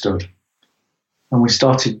friend was stood, and we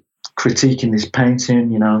started critiquing this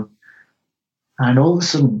painting, and all of a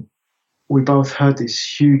sudden we both heard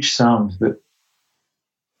this huge sound that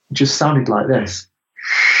just sounded like this,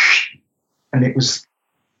 and it was,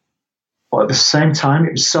 but at the same time,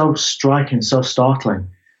 it was so striking, so startling.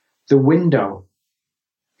 The window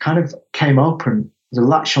kind of came open, the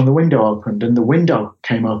latch on the window opened, and the window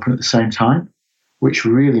came open at the same time, which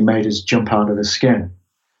really made us jump out of the skin.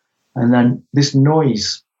 And then this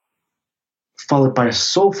noise, followed by a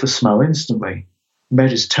sulfur smell instantly,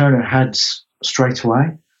 made us turn our heads straight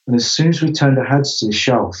away. And as soon as we turned our heads to the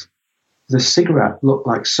shelf, the cigarette looked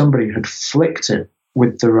like somebody had flicked it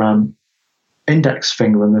with their index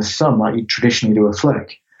finger and the thumb, like you traditionally do a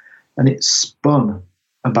flick. And it spun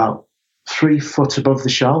about 3 foot above the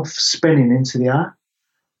shelf, spinning into the air.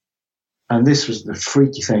 And this was the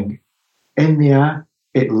freaky thing. In the air,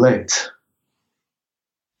 it lit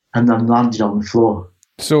and then landed on the floor.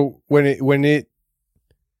 So when it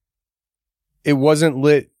wasn't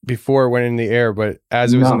lit before it went in the air, but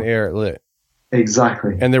as it was in the air, it lit.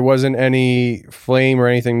 Exactly. And there wasn't any flame or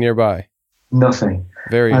anything nearby? Nothing.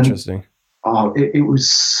 Very interesting. Oh, it was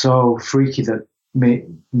so freaky that me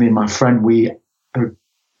and my friend, we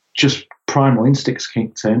just primal instincts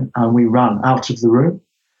kicked in, and we ran out of the room,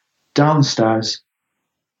 down the stairs,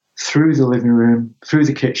 through the living room, through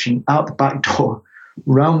the kitchen, out the back door,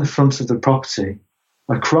 round the front of the property,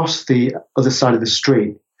 across the other side of the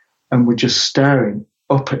street, and we're just staring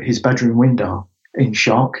up at his bedroom window in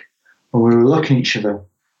shock. And we were looking at each other,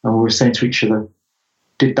 and we were saying to each other,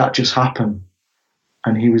 "Did that just happen?"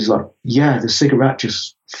 And he was like, "Yeah, the cigarette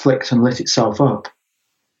just flicked and lit itself up."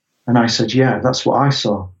 And I said, "Yeah, that's what I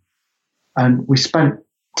saw." And we spent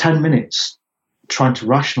 10 minutes trying to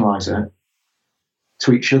rationalize it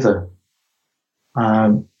to each other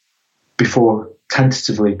before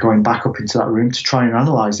tentatively going back up into that room to try and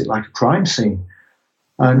analyze it like a crime scene.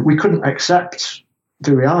 And we couldn't accept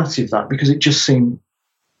the reality of that because it just seemed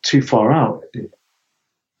too far out.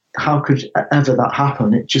 How could ever that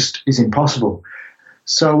happen? It just is impossible.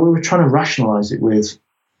 So we were trying to rationalize it with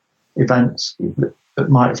events that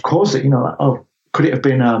might have caused it. Like, oh, could it have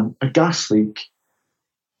been a gas leak,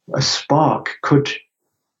 a spark? Could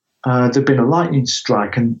there have been a lightning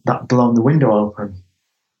strike and that blown the window open?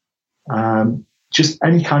 Just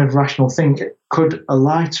any kind of rational thing. Could a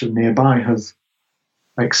lighter nearby have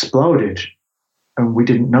exploded and we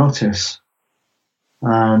didn't notice?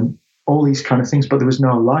 All these kind of things, but there was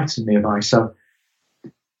no lighter nearby. So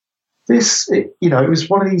it was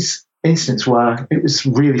one of these incidents where it was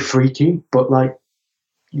really freaky, but like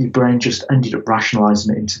your brain just ended up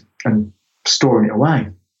rationalizing it and storing it away.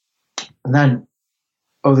 And then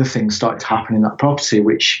other things started to happen in that property,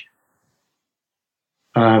 which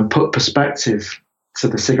put perspective to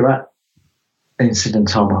the cigarette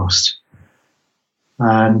incident almost.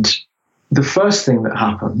 And the first thing that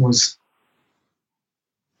happened was,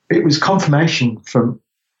 it was confirmation from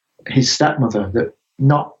his stepmother that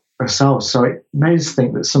not herself. So it made us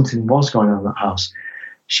think that something was going on in that house.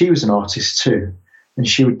 She was an artist too, and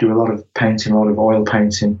she would do a lot of painting, a lot of oil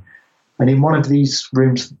painting. And in one of these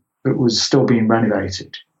rooms that was still being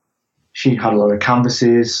renovated, she had a lot of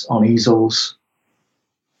canvases on easels,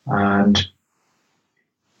 and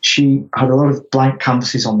she had a lot of blank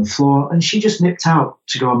canvases on the floor, and she just nipped out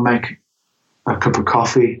to go and make a cup of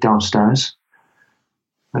coffee downstairs.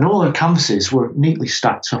 And all her canvases were neatly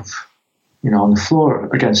stacked up, on the floor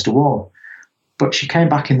against a wall. But she came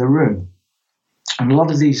back in the room, and a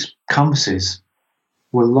lot of these canvases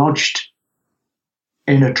were lodged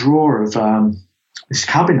in a drawer of this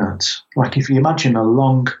cabinet. Like if you imagine a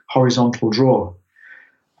long horizontal drawer,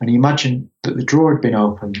 and you imagine that the drawer had been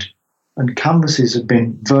opened, and canvases had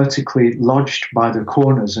been vertically lodged by the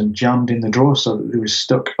corners and jammed in the drawer so that they were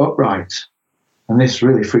stuck upright. And this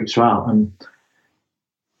really freaked her out. And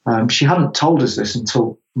She hadn't told us this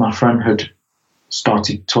until my friend had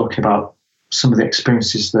started talking about some of the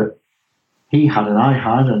experiences that he had and I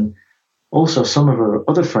had, and also some of her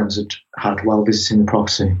other friends had while visiting the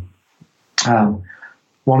property.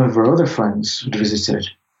 One of her other friends had visited,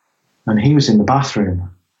 and he was in the bathroom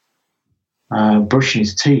brushing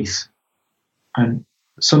his teeth, and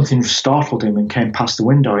something startled him and came past the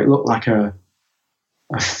window. It looked like a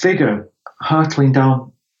figure hurtling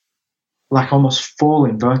down, like almost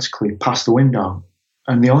falling vertically past the window.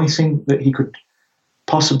 And the only thing that he could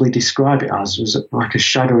possibly describe it as was like a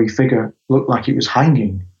shadowy figure, looked like it was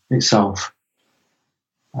hanging itself.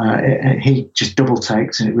 He just double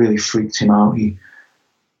taked, and it really freaked him out. He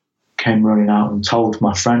came running out and told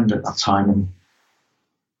my friend at that time,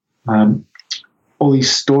 and all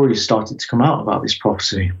these stories started to come out about this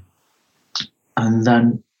property. And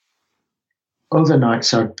then other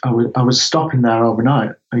nights I was stopping there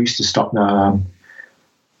overnight. I used to stop there.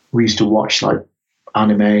 We used to watch like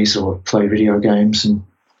animes or play video games, and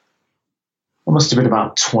I must have been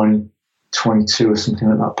about 20, 22 or something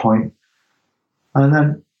at that point. And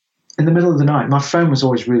then in the middle of the night, my friend was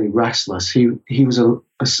always really restless. He was an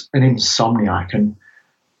insomniac, and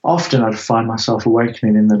often I'd find myself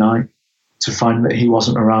awakening in the night to find that he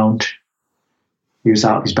wasn't around. He was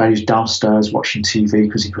out of his bed, he was downstairs watching TV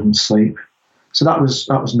because he couldn't sleep. So that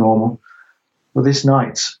was normal. But this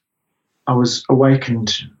night, I was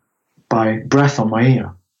awakened by breath on my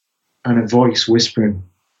ear and a voice whispering,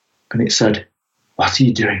 and it said, "What are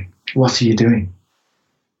you doing? What are you doing?"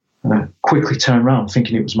 And I quickly turned around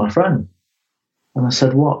thinking it was my friend. And I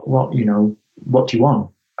said, what do you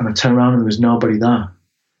want? And I turned around and there was nobody there.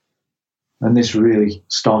 And this really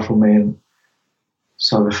startled me. And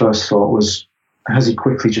so the first thought was, has he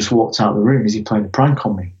quickly just walked out of the room? Is he playing a prank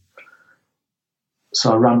on me?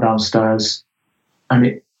 So I ran downstairs,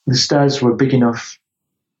 and the stairs were big enough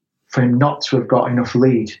for him not to have got enough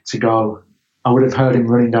lead to go. I would have heard him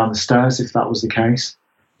running down the stairs if that was the case.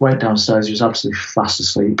 Went downstairs, he was absolutely fast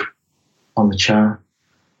asleep on the chair.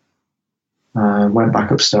 Went back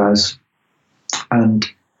upstairs and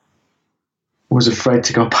was afraid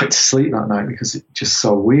to go back to sleep that night because it's just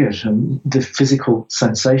so weird. And the physical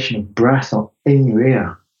sensation of breath in your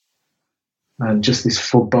ear and just this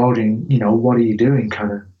foreboding, what are you doing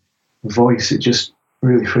kind of voice, it just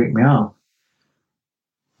really freaked me out.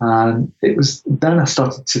 And it was then I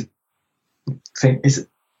started to think,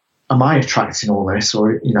 am I attracting all this?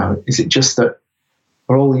 Or, is it just that,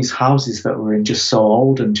 are all these houses that we're in just so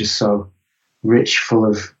old and just so rich, full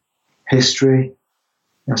of history?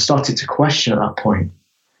 I started to question at that point.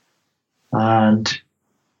 And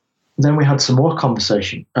then we had some more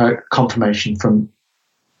confirmation from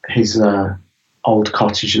his old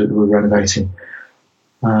cottage that we were renovating.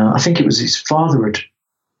 I think it was his father had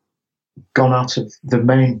gone out of the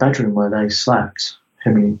main bedroom where they slept,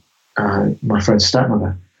 him and my friend's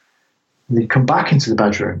stepmother. And they'd come back into the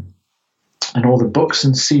bedroom, and all the books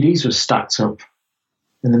and CDs were stacked up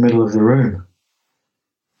in the middle of the room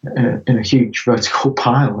in a huge vertical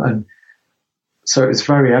pile. And so it was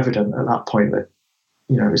very evident at that point that,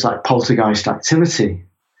 it was like poltergeist activity.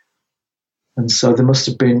 And so there must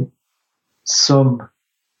have been some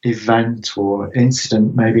event or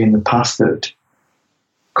incident maybe in the past that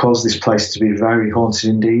caused this place to be very haunted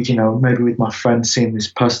indeed. Maybe with my friend seeing this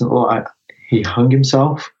person that looked like he hung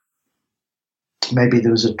himself. Maybe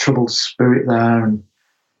there was a troubled spirit there, and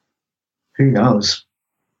who knows.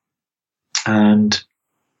 And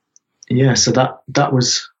yeah, so that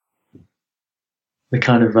was the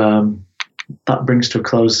kind of that brings to a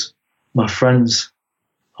close my friend's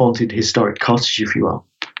haunted historic cottage, if you will.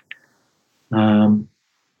 I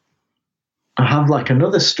have like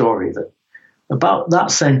another story that about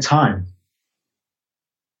that same time,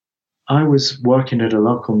 I was working at a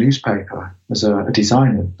local newspaper as a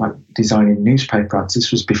designer, like designing newspaper ads.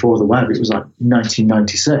 This was before the web. It was like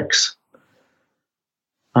 1996.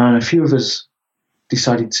 And a few of us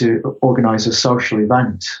decided to organise a social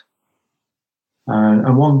event.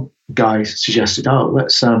 And one guy suggested,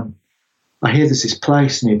 let's, I hear there's this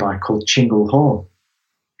place nearby called Chingle Hall.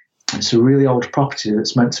 It's a really old property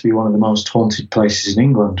that's meant to be one of the most haunted places in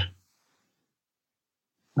England.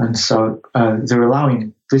 And so they're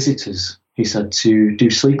allowing visitors, he said, to do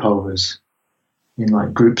sleepovers in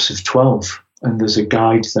like groups of 12. And there's a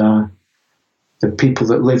guide there. The people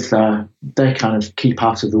that live there, they kind of keep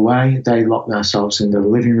out of the way. They lock themselves in their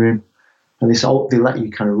living room. And they let you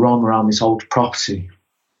kind of roam around this old property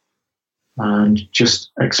and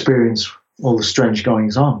just experience all the strange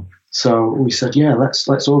goings on. So we said, yeah, let's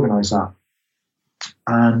organise that.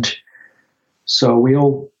 And so we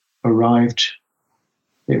all arrived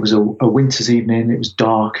It was a winter's evening. It was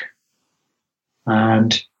dark.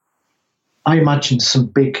 And I imagined some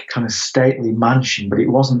big kind of stately mansion, but it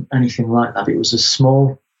wasn't anything like that. It was a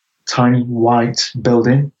small, tiny white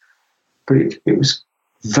building, but it was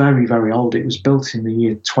very, very old. It was built in the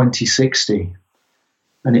year 2060,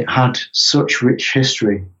 and it had such rich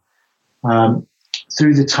history.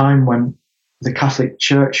 Through the time when the Catholic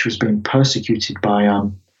Church was being persecuted by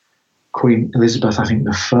Queen Elizabeth, I think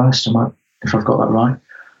the first, if I've got that right,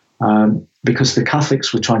 because the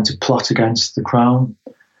Catholics were trying to plot against the crown,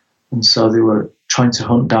 and so they were trying to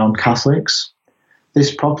hunt down Catholics.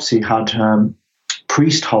 This property had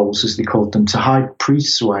priest holes, as they called them, to hide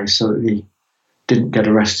priests away so that they didn't get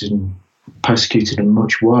arrested and persecuted and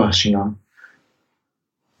much worse, you know.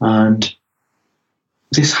 And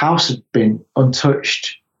this house had been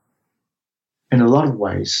untouched in a lot of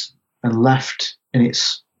ways and left in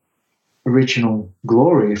its original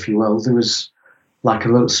glory, if you will. There was like a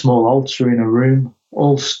little small altar in a room,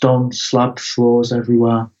 all stone slab floors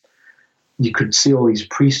everywhere. You could see all these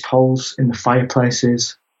priest holes in the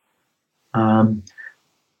fireplaces.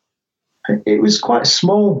 It was quite a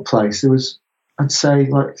small place. There was, I'd say,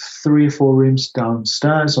 like 3 or 4 rooms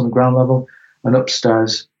downstairs on the ground level, and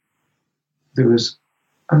upstairs there was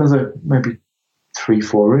another maybe 3,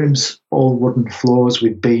 4 rooms, all wooden floors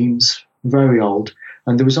with beams, very old.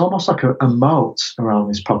 And there was almost like a moat around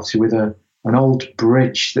this property with an old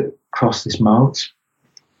bridge that crossed this moat.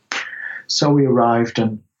 So we arrived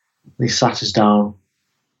and they sat us down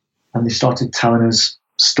and they started telling us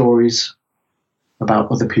stories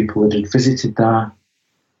about other people that had visited there.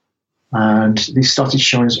 And they started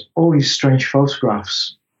showing us all these strange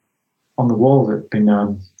photographs on the wall that had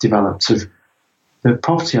been developed of the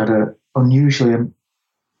property. Had an unusually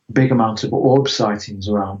big amount of orb sightings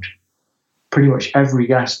around. Pretty much every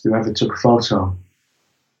guest who ever took a photo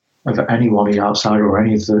of anyone outside or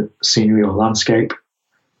any of the scenery or landscape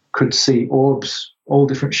could see orbs, all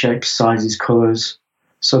different shapes, sizes, colours.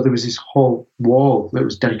 So there was this whole wall that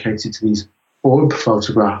was dedicated to these orb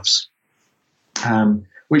photographs,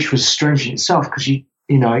 which was strange in itself because you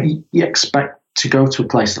expect to go to a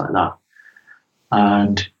place like that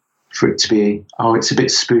and for it to be, it's a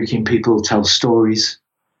bit spooky and people tell stories.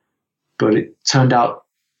 But it turned out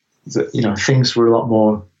that, things were a lot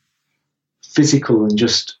more physical than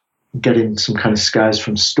just getting some kind of scares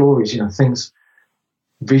from stories, things,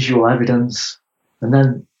 visual evidence. And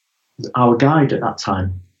then our guide at that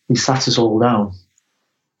time, he sat us all down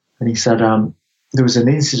and he said, there was an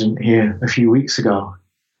incident here a few weeks ago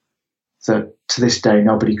that to this day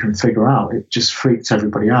nobody can figure out. It just freaked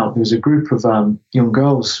everybody out. There was a group of young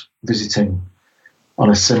girls visiting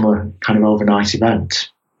on a similar kind of overnight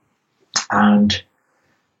event. And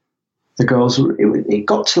the girls, it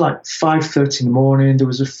got to like 5:30 in the morning. There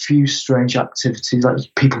was a few strange activities, like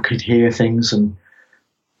people could hear things and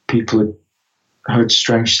people had heard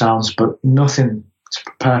strange sounds, but nothing to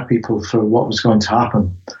prepare people for what was going to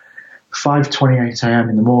happen. 5:28 a.m.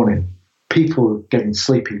 in the morning, people are getting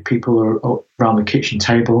sleepy. People are around the kitchen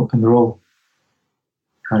table and they're all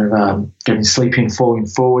kind of getting sleepy and falling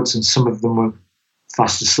forwards, and some of them were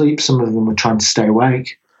fast asleep, some of them were trying to stay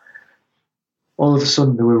awake. All of a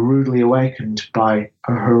sudden, they were rudely awakened by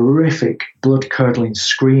a horrific, blood-curdling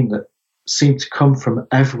scream that seemed to come from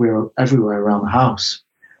everywhere around the house.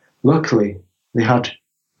 Luckily, they had a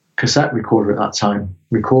cassette recorder at that time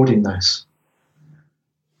recording this.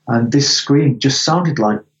 And this scream just sounded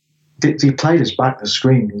like, they played us back the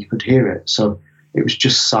scream and you could hear it. So it was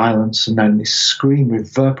just silence, and then this scream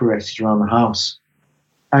reverberated around the house,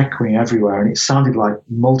 echoing everywhere, and it sounded like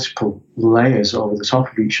multiple layers over the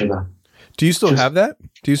top of each other. Do you still have that?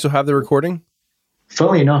 Do you still have the recording?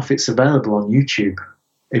 Funnily enough, it's available on YouTube.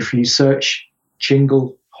 If you search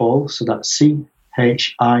Chingle Hall, so that's CHINGLE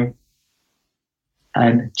HALL,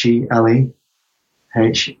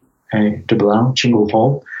 Chingle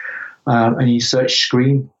Hall, and you search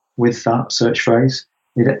scream with that search phrase,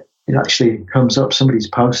 it actually comes up. Somebody's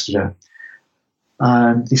posted it.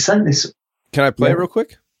 And they sent this. Can I play it real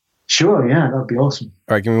quick? Sure, yeah, that'd be awesome.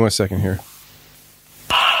 All right, give me 1 second here.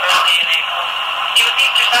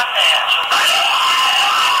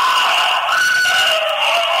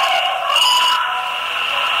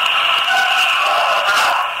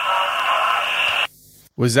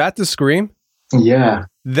 Was that the scream? Yeah.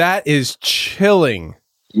 That is chilling.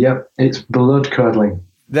 Yep, it's blood-curdling.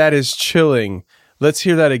 That is chilling. Let's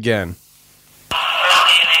hear that again.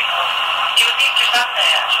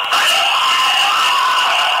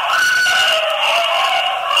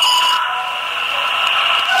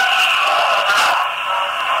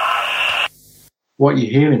 What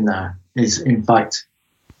you're hearing there is, in fact,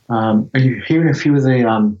 and you're hearing a few of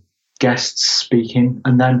the guests speaking,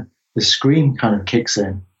 and then the scream kind of kicks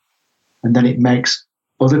in, and then it makes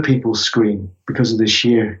other people scream because of the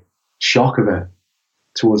sheer shock of it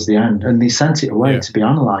towards the end. And they sent it away to be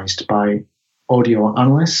analysed by audio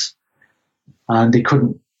analysts, and they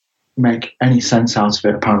couldn't make any sense out of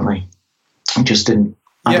it, apparently. It just didn't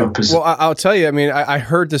add up. Well, I'll tell you, I mean, I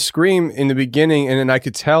heard the scream in the beginning, and then I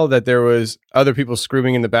could tell that there was other people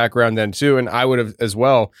screaming in the background then too, and I would have as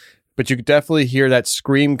well. But you could definitely hear that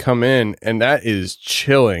scream come in, and that is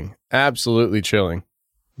chilling, absolutely chilling.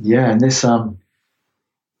 Yeah, and this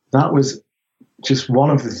that was just one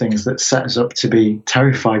of the things that set us up to be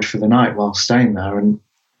terrified for the night while staying there.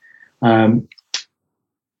 And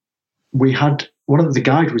we had, one of the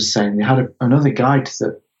guide was saying they had another guide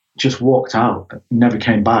that just walked out, never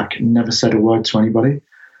came back, never said a word to anybody.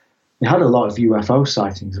 They had a lot of UFO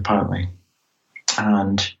sightings, apparently.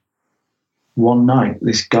 And one night,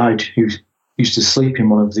 this guide who used to sleep in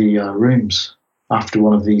one of the rooms after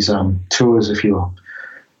one of these tours, if you will,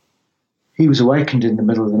 he was awakened in the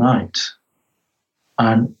middle of the night.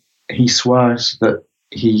 And he swears that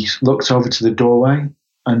he looked over to the doorway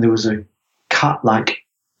and there was a cat-like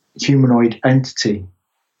humanoid entity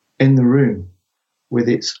in the room with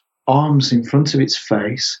its arms in front of its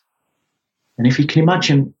face. And if you can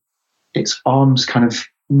imagine its arms kind of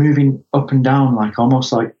moving up and down, like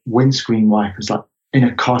almost like windscreen wipers, like in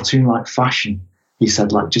a cartoon-like fashion, he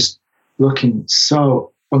said, like just looking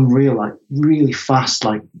so unreal, like really fast,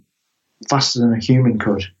 like faster than a human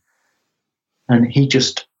could. And he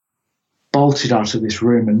just bolted out of this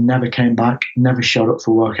room and never came back, never showed up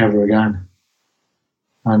for work ever again.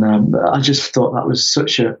 And I just thought that was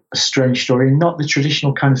such a strange story, and not the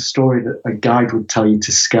traditional kind of story that a guide would tell you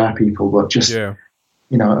to scare people, but just, you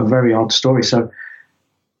know, a very odd story. So,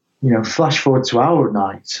 you know, flash forward to our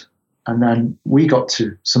night, and then we got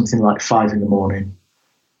to something like 5 a.m,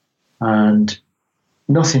 and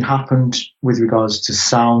nothing happened with regards to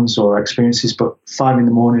sounds or experiences, but 5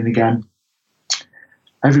 a.m. again,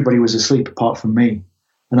 everybody was asleep apart from me.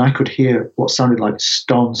 And I could hear what sounded like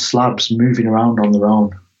stone slabs moving around on their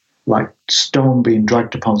own, like stone being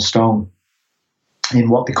dragged upon stone in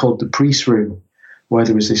what they called the priest room, where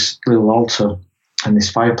there was this little altar and this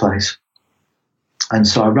fireplace. And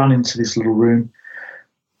so I ran into this little room,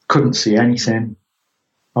 couldn't see anything.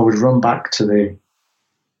 I would run back to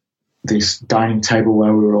this dining table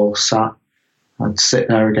where we were all sat. I'd sit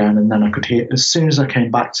there again, and then I could hear, as soon as I came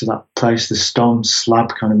back to that place, the stone slab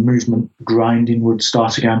kind of movement, grinding would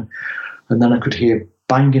start again. And then I could hear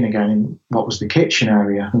banging again in what was the kitchen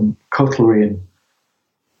area, and cutlery and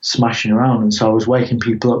smashing around. And so I was waking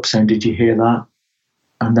people up saying, "Did you hear that?"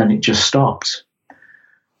 And then it just stopped.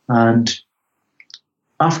 And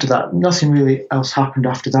after that, nothing really else happened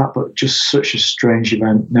after that, but just such a strange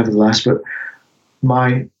event nevertheless. But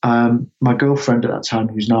my girlfriend at that time,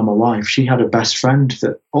 who's now my wife, she had a best friend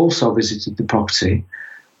that also visited the property,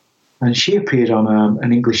 and she appeared on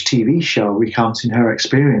an English TV show recounting her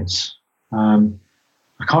experience. I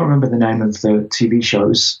can't remember the name of the TV show. It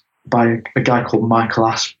was by a guy called Michael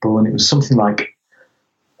Aspel, and it was something like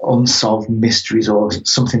Unsolved Mysteries or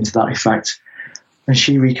something to that effect. And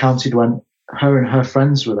she recounted when her and her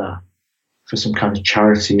friends were there for some kind of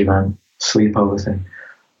charity event, sleepover thing.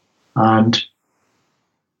 And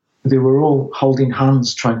they were all holding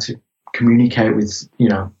hands, trying to communicate with, you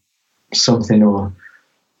know, something, or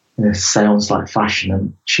in a seance-like fashion.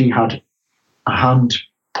 And she had a hand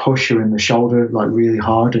push her in the shoulder, like really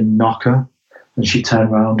hard, and knock her. And she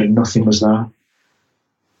turned around and nothing was there.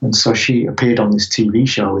 And so she appeared on this TV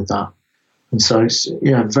show with that. And so it's,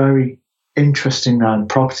 yeah, very interesting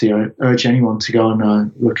property. I urge anyone to go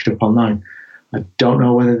and look it up online. I don't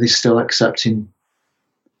know whether they're still accepting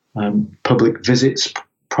public visits.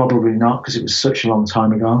 Probably not, because it was such a long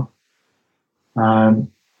time ago.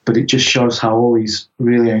 But it just shows how all these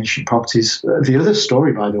really ancient properties... The other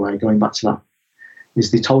story, by the way, going back to that,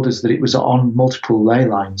 is they told us that it was on multiple ley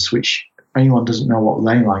lines, which anyone doesn't know what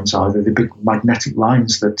ley lines are. They're the big magnetic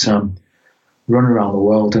lines that run around the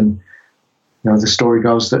world. And, you know, the story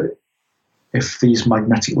goes that if these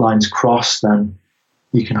magnetic lines cross, then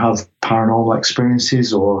you can have paranormal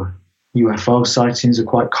experiences, or UFO sightings are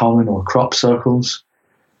quite common, or crop circles.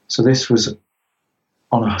 So this was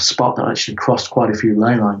on a spot that actually crossed quite a few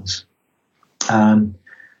ley lines.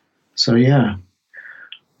 So yeah.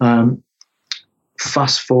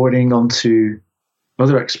 Fast forwarding on to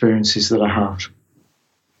other experiences that I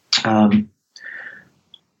had.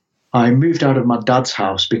 I moved out of my dad's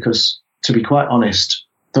house because, to be quite honest,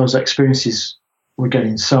 those experiences were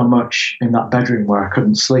getting so much in that bedroom where I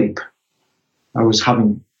couldn't sleep. I was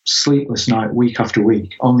having sleepless night week after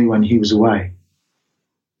week, only when he was away.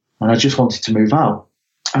 And I just wanted to move out.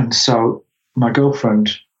 And so my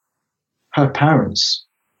girlfriend, her parents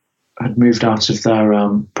had moved out of their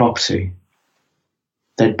property.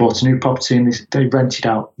 They'd bought a new property and they rented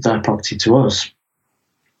out their property to us.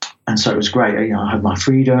 And so it was great. You know, I had my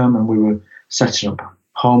freedom and we were setting up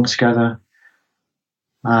home together.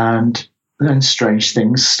 And then strange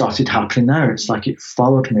things started happening there. It's like it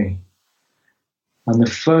followed me. And the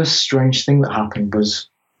first strange thing that happened was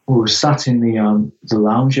we were sat in the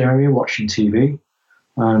lounge area watching TV.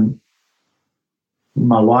 And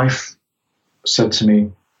my wife said to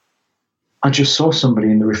me, I just saw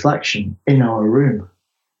somebody in the reflection in our room.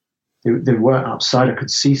 They weren't outside. I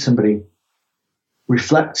could see somebody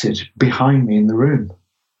reflected behind me in the room.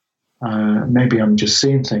 Maybe I'm just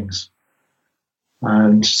seeing things.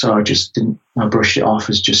 And so I brushed it off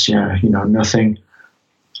as just, nothing.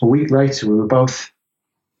 A week later, we were both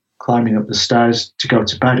climbing up the stairs to go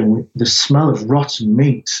to bed, and the smell of rotten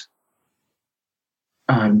meat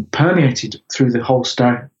permeated through the whole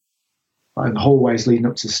stair, like the hallways leading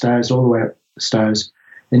up to the stairs, all the way up the stairs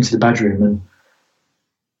into the bedroom. And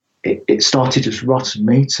it started as rotten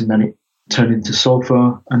meat, and then it turned into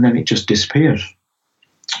sulfur, and then it just disappeared,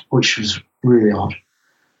 which was really odd.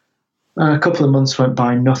 A couple of months went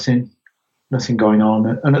by, nothing going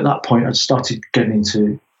on. And at that point, I'd started getting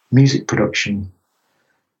into music production.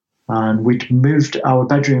 And we'd moved our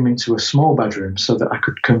bedroom into a small bedroom so that I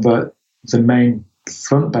could convert the main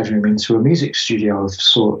front bedroom into a music studio of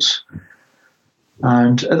sorts.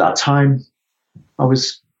 And at that time, I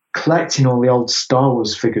was collecting all the old Star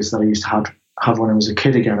Wars figures that I used to have when I was a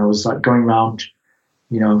kid again. I was like going around,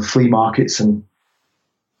 flea markets and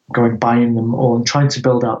buying them all and trying to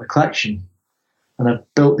build out the collection. And I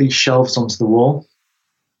built these shelves onto the wall.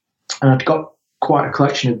 And I'd got quite a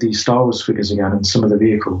collection of these Star Wars figures again and some of the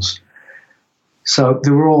vehicles. So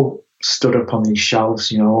they were all stood up on these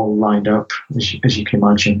shelves, all lined up, as you can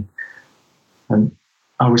imagine. And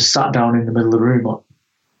I was sat down in the middle of the room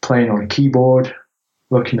playing on a keyboard,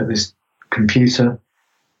 looking at this computer.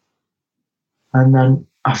 And then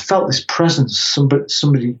I felt this presence.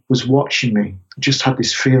 Somebody was watching me. I just had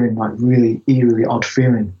this feeling, like really eerily odd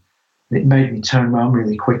feeling. And it made me turn around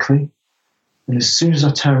really quickly. And as soon as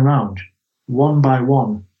I turned around, one by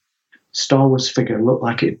one, Star Wars figure looked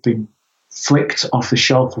like it had been flicked off the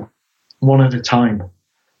shelf one at a time.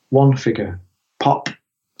 One figure, pop,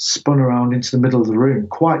 spun around into the middle of the room,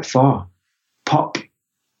 quite far. Pop,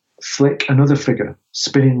 flick, another figure,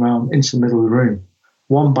 spinning around into the middle of the room.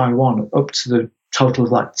 One by one, up to the total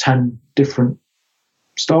of like 10 different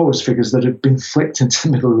Star Wars figures that had been flicked into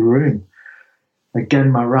the middle of the room.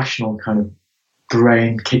 Again, my rational kind of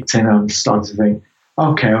brain kicked in and started to think,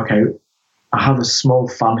 okay, I have a small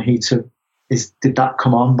fan heater. Did that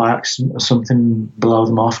come on by accident or something, blow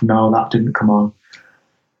them off? No, that didn't come on.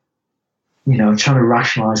 Trying to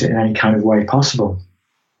rationalize it in any kind of way possible.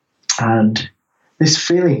 And this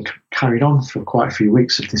feeling carried on for quite a few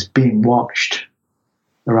weeks of this being watched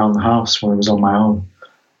around the house when I was on my own.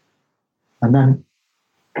 And then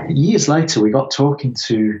years later, we got talking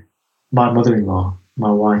to my mother-in-law,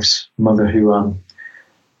 my wife's mother, who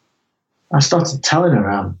I started telling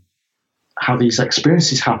her how these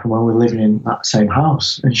experiences happened when we were living in that same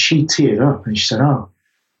house. And she teared up and she said, oh,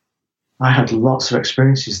 I had lots of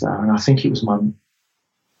experiences there, and I think it was my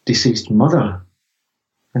deceased mother.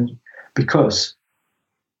 And because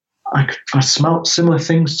I smelt similar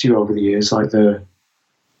things to you over the years, like the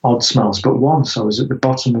odd smells, but once I was at the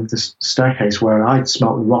bottom of the staircase where I'd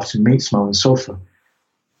smelt the rotten meat smell and sulfur.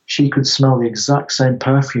 She could smell the exact same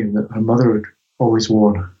perfume that her mother had always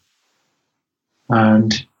worn.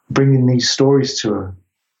 And bringing these stories to her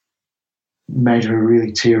made her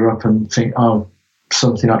really tear up and think, oh,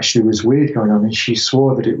 something actually was weird going on. And she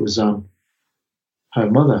swore that it was her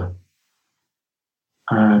mother.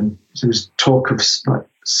 And there was talk of like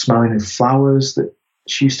smelling of flowers that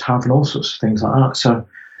she used to have and all sorts of things like that. So,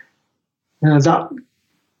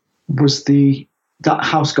 that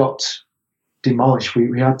house got demolished.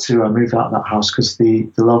 We had to move out of that house because the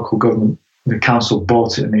local government, the council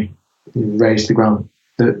bought it, and they raised the ground.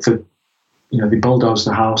 They bulldozed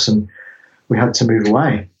the house, and we had to move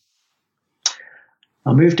away.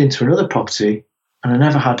 I moved into another property, and I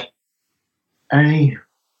never had any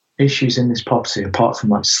issues in this property apart from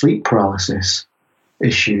like sleep paralysis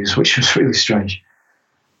issues, which was really strange.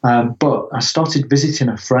 But I started visiting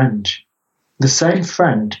a friend, the same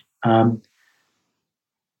friend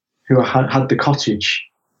who had the cottage,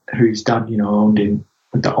 whose dad, owned in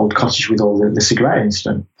the old cottage with all the cigarette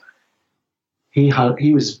incident. He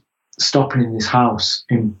was stopping in this house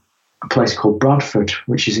in a place called Bradford,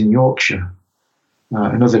 which is in Yorkshire,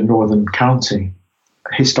 another northern county,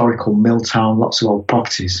 a historical mill town, lots of old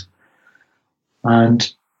properties.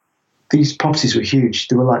 And these properties were huge.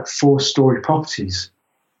 They were like 4-story properties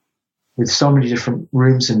with so many different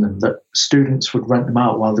rooms in them that students would rent them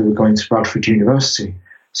out while they were going to Bradford University.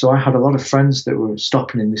 So I had a lot of friends that were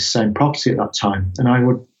stopping in this same property at that time, and I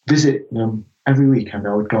would visit them every weekend.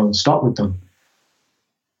 I would go and stop with them.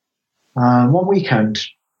 One weekend,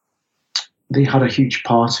 they had a huge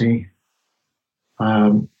party.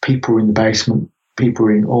 People were in the basement. People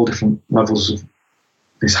were in all different levels of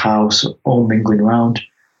this house, all mingling around.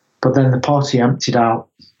 But then the party emptied out.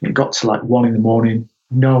 It got to like 1 a.m.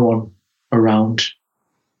 No one around.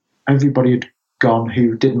 Everybody had gone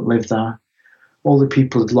who didn't live there. All the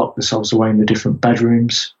people had locked themselves away in the different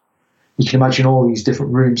bedrooms. You can imagine all these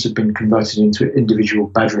different rooms had been converted into individual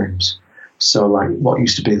bedrooms. So like what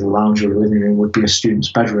used to be the lounge or the living room would be a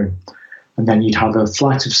student's bedroom. And then you'd have a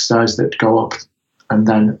flight of stairs that go up, and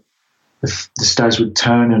then the stairs would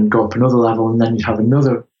turn and go up another level, and then you'd have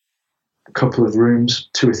another couple of rooms,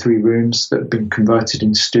 2 or 3 rooms that had been converted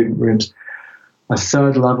into student rooms, a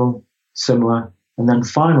third level, similar, and then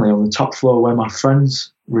finally on the top floor where my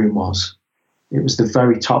friend's room was, it was the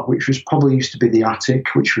very top, which was probably used to be the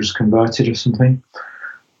attic, which was converted or something.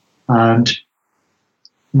 And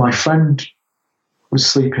my friend was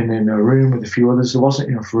sleeping in a room with a few others. There wasn't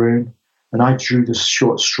enough room, and I drew the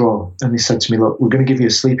short straw, and they said to me, look, we're going to give you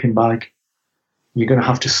a sleeping bag. You're going to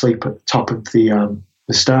have to sleep at the top of the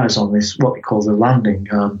stairs on this, what they call the landing,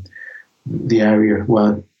 the area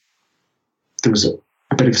where there was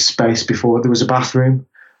a bit of space before. There was a bathroom,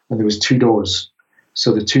 and there was 2 doors.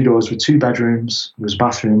 So the 2 doors were 2 bedrooms, there was a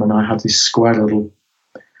bathroom, and I had this square little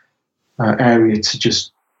area to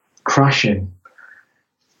just crash in.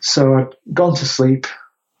 So I'd gone to sleep.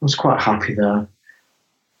 I was quite happy there.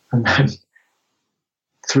 And then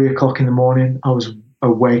 3 o'clock in the morning, I was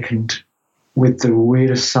awakened with the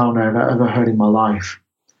weirdest sound I've ever heard in my life.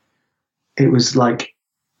 It was like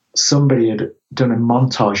somebody had done a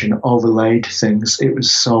montage and overlaid things. It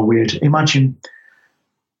was so weird. Imagine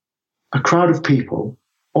a crowd of people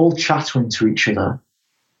all chattering to each other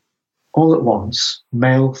all at once,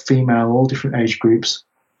 male, female, all different age groups,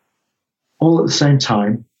 all at the same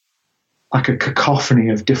time, like a cacophony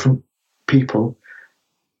of different people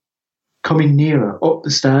coming nearer up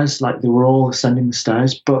the stairs, like they were all ascending the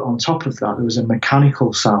stairs. But on top of that, there was a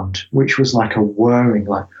mechanical sound, which was like a whirring,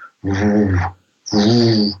 like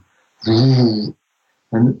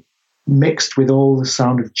and mixed with all the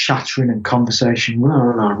sound of chattering and conversation,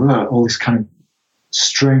 all this kind of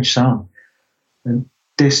strange sound. And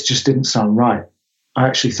this just didn't sound right. I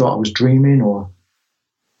actually thought I was dreaming, or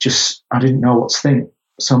just, I didn't know what to think.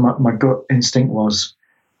 So my gut instinct was,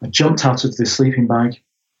 I jumped out of the sleeping bag,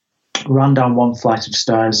 ran down 1 flight of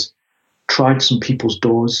stairs, tried some people's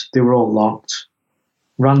doors. They were all locked.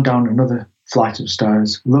 Ran down another flight of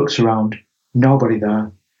stairs, looked around, nobody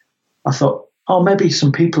there. I thought, oh, maybe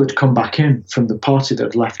some people had come back in from the party that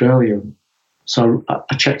had left earlier. So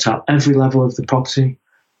I checked out every level of the property,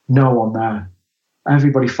 no one there.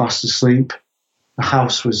 Everybody fast asleep. The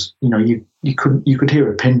house was, you could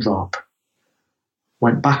hear a pin drop.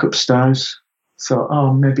 Went back upstairs, thought,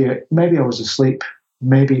 oh, maybe I was asleep.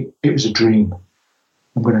 Maybe it was a dream.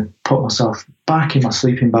 I'm going to put myself back in my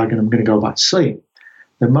sleeping bag and I'm going to go back to sleep.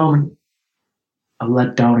 The moment I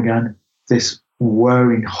led down again, this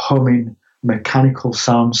whirring, humming, mechanical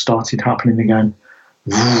sound started happening again.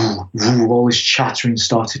 All this chattering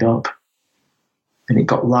started up. And it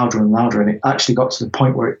got louder and louder. And it actually got to the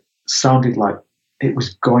point where it sounded like it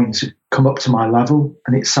was going to come up to my level.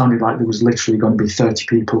 And it sounded like there was literally going to be 30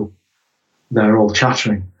 people there all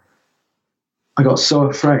chattering. I got so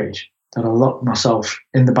afraid that I locked myself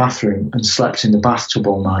in the bathroom and slept in the bathtub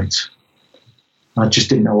all night. I just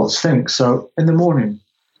didn't know what to think. So in the morning,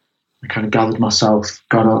 I kind of gathered myself,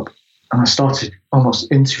 got up, and I started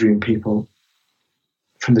almost interviewing people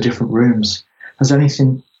from the different rooms. Has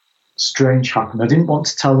anything strange happened? I didn't want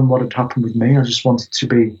to tell them what had happened with me. I just wanted to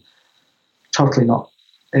be totally not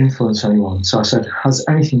influence anyone. So I said, has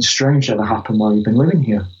anything strange ever happened while you've been living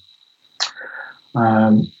here?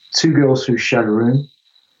 2 girls who shared a room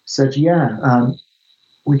said, yeah,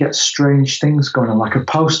 we get strange things going on, like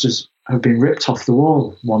posters have been ripped off the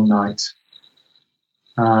wall one night.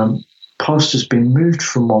 Posters being moved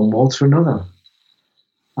from one wall to another.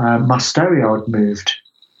 My stereo had moved.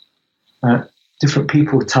 Different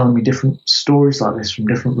people were telling me different stories like this from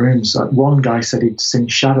different rooms. Like one guy said he'd seen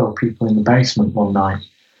shadow people in the basement one night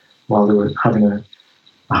while they were having a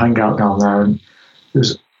hangout down there. And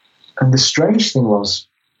the strange thing was,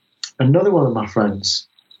 another one of my friends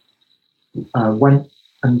went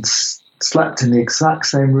and slept in the exact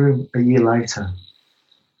same room a year later,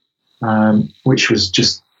 which was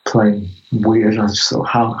just plain weird. I just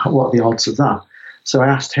thought, what are the odds of that? So I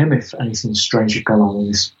asked him if anything strange had gone on in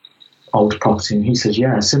this old property, and he said,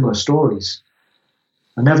 yeah, similar stories.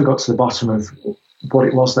 I never got to the bottom of what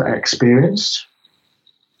it was that I experienced.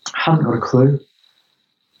 I hadn't got a clue.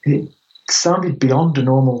 It sounded beyond a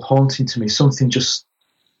normal haunting to me. Something just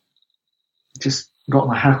got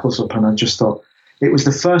my hackles up, and I just thought, it was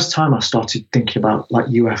the first time I started thinking about like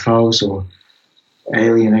UFOs or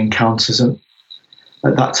alien encounters. And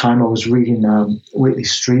at that time I was reading Whitley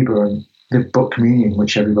Strieber and the book Communion,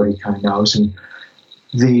 which everybody kind of knows, and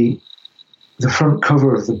the front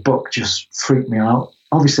cover of the book just freaked me out.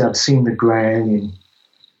 Obviously I'd seen the grey alien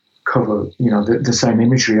cover, the same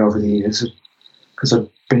imagery over the years, because I'd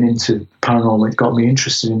been into paranormal. It got me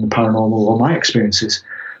interested in the paranormal, all my experiences,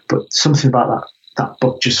 but something about that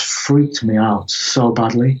book just freaked me out so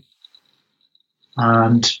badly.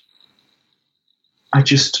 And I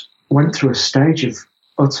just went through a stage of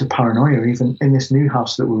utter paranoia. Even in this new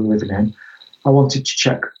house that we were living in, I wanted to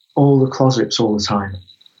check all the closets all the time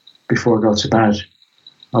before I go to bed.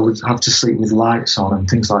 I would have to sleep with lights on and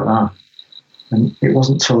things like that. And it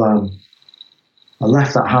wasn't till I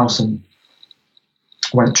left that house and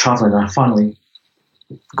went travelling, I finally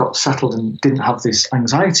got settled and didn't have this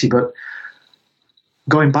anxiety. But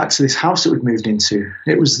going back to this house that we'd moved into,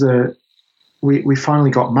 it was we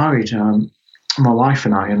finally got married, my wife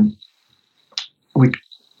and I, and we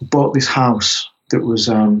bought this house that was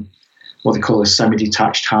what they call a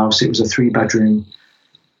semi-detached house. It was a 3-bedroom,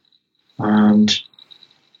 and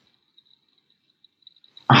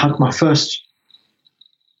I had my first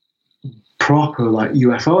proper like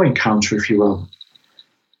UFO encounter, if you will.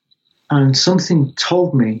 And something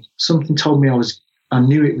told me I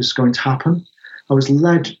knew it was going to happen. I was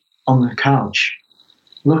led on the couch,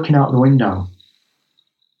 looking out the window,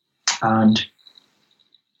 and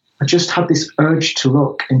I just had this urge to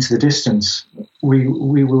look into the distance. We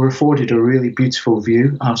were afforded a really beautiful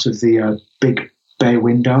view out of the big bay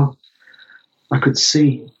window. I could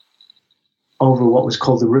see over what was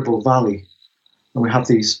called the Ribble Valley, and we had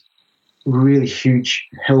these really huge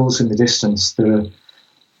hills in the distance that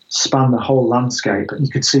span the whole landscape. And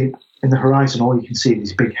you could see in the horizon, all you can see are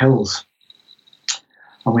these big hills.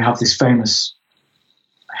 And we have this famous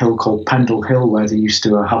hill called Pendle Hill, where they used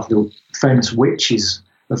to have the famous witches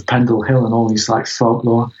of Pendle Hill and all these like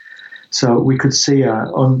folklore. So we could see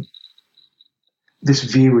this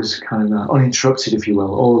view was kind of uninterrupted, if you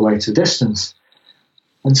will, all the way to distance.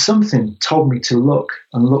 And something told me to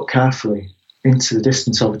look carefully into the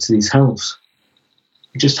distance over to these hills.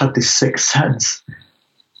 I just had this sixth sense,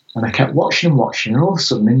 and I kept watching, and all of a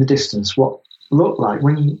sudden in the distance, what looked like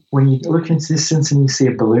when you look into the distance and you see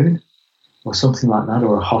a balloon or something like that,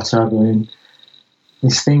 or a hot air balloon,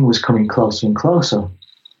 this thing was coming closer and closer.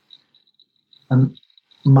 And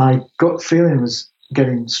my gut feeling was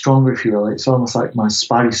getting stronger, if you will. It's almost like my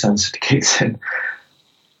spidey sense had kicked in.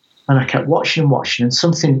 And I kept watching, and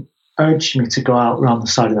something urged me to go out around the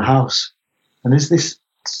side of the house. And as this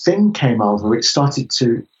thing came over, it started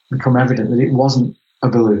to become evident that it wasn't a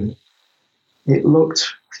balloon. It looked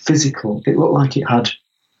physical. It looked like it had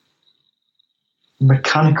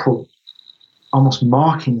mechanical, almost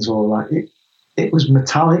markings, or like it was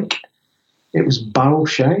metallic. It was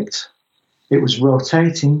barrel-shaped. It was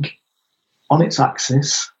rotating on its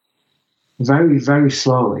axis very, very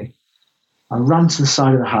slowly. I ran to the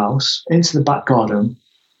side of the house, into the back garden,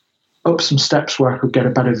 up some steps where I could get a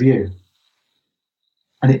better view.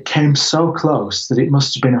 And it came so close that it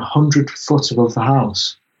must have been 100 foot above the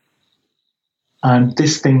house. And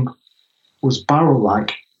this thing was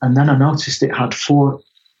barrel-like. And then I noticed it had 3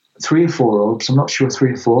 or 4 orbs, I'm not sure,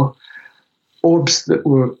 3 or 4, orbs that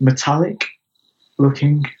were metallic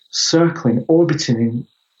looking, circling, orbiting.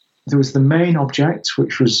 There was the main object,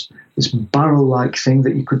 which was this barrel-like thing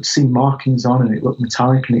that you could see markings on, and it looked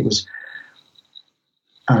metallic, and it was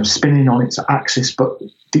spinning on its axis, but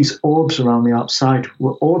these orbs around the outside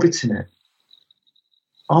were orbiting it,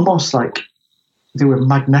 almost like they were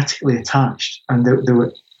magnetically attached, and they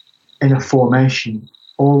were in a formation,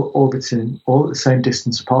 all orbiting, all at the same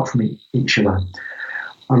distance apart from each other.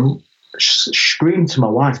 I screamed to my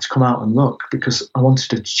wife to come out and look, because I wanted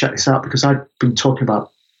to check this out, because I'd been talking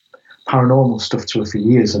about paranormal stuff to her for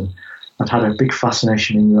years, and I'd had a big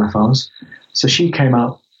fascination in UFOs. So she came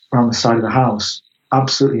out around the side of the house,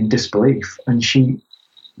 absolutely in disbelief, and she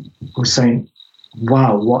was saying,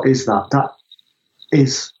 "Wow, what is that? That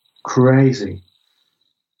is crazy.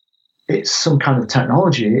 It's some kind of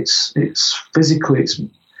technology. It's physical."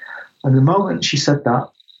 And the moment she said that,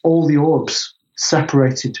 all the orbs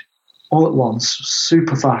separated all at once,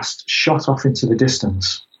 super fast, shot off into the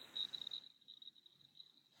distance.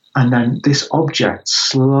 And then this object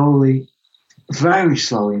slowly, very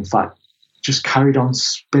slowly, in fact, just carried on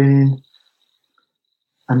spinning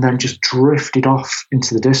and then just drifted off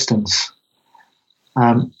into the distance.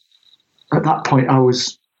 At that point, I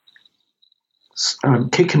was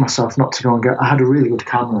kicking myself not to go and I had a really good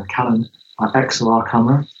camera, a Canon XLR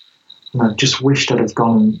camera, and I just wished I'd have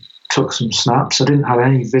gone and took some snaps. I didn't have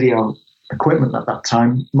any video equipment at that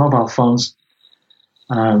time. Mobile phones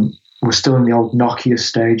were still in the old Nokia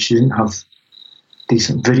stage. They didn't have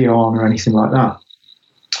decent video on or anything like that.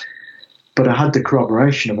 But I had the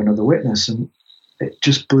corroboration of another witness, and it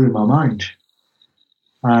just blew my mind.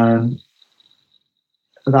 At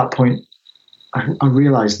that point, I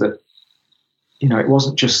realized that, it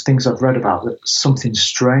wasn't just things I've read about, that something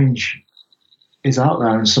strange is out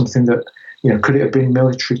there, and something that, could it have been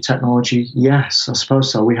military technology? Yes, I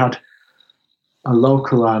suppose so. We had a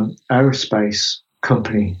local aerospace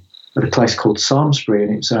company at a place called Samlesbury,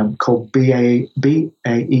 and it's called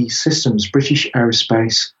BAE Systems, British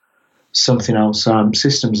Aerospace something else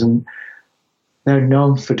systems, and they're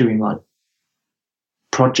known for doing like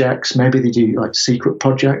projects. Maybe they do like secret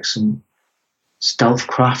projects and stealth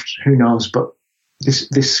craft, who knows, but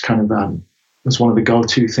this kind of was one of the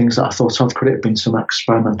go-to things that I thought of. Could it have been some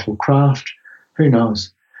experimental craft? Who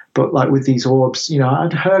knows? But like with these orbs,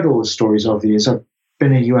 I'd heard all the stories over the years. I've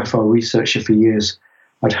been a UFO researcher for years.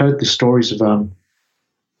 I'd heard the stories of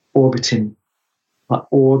orbiting like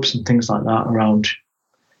orbs and things like that around.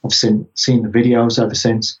 I've seen the videos ever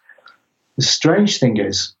since. The strange thing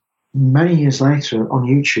is, many years later on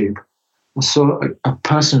YouTube, I saw a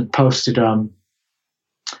person posted a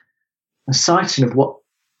sighting of what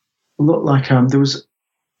looked like there was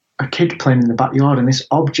a kid playing in the backyard, and this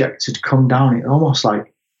object had come down. It almost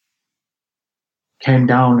like came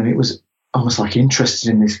down, and it was almost like interested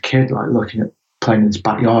in this kid, like looking at playing in his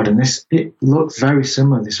backyard. And it looked very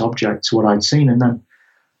similar, this object, to what I'd seen. And then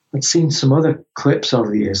I'd seen some other clips over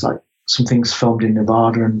the years, like some things filmed in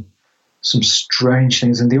Nevada and some strange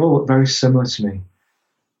things, and they all look very similar to me.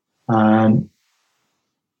 And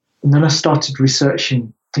then I started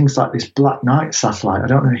researching things like this Black Knight satellite. I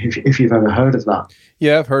don't know if you've ever heard of that.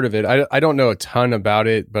 Yeah, I've heard of it. I don't know a ton about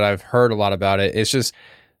it, but I've heard a lot about it.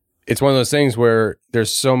 It's one of those things where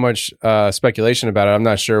there's so much speculation about it. I'm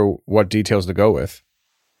not sure what details to go with.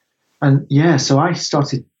 And yeah, so I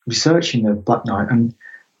started researching the Black Knight, and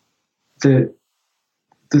the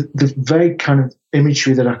vague kind of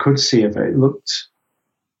imagery that I could see of it looked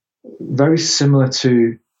very similar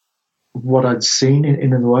to what I'd seen.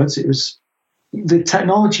 In other words, the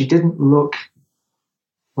technology didn't look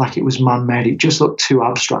like it was man-made. It just looked too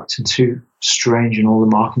abstract and too strange, and all the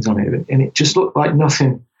markings on it, and it just looked like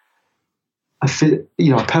nothing. A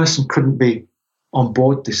person couldn't be on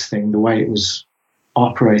board this thing the way it was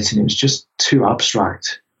operating. It was just too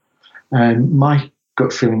abstract, and my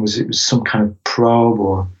gut feeling was it was some kind of probe,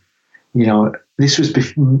 or this was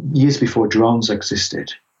years before drones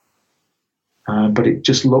existed, but it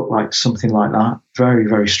just looked like something like that. Very,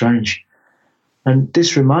 very strange. And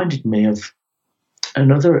this reminded me of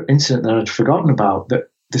another incident that I'd forgotten about, that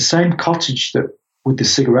the same cottage that with the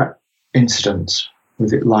cigarette incident,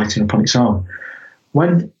 with it lighting up on its own,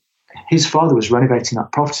 when his father was renovating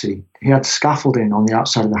that property, he had scaffolding on the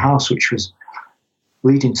outside of the house, which was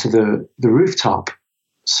leading to the rooftop.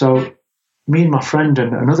 So me and my friend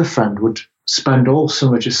and another friend would spend all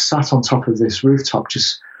summer just sat on top of this rooftop,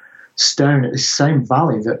 just staring at this same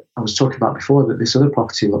valley that I was talking about before, that this other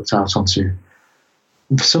property looked out onto.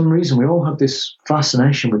 And for some reason, we all had this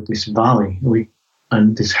fascination with this valley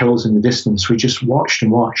and these hills in the distance. We just watched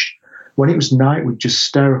and watched. When it was night, we'd just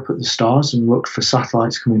stare up at the stars and look for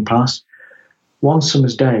satellites coming past. One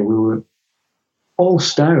summer's day, we were all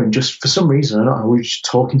staring, just for some reason. I don't know, we were just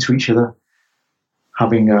talking to each other,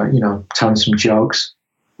 having, telling some jokes.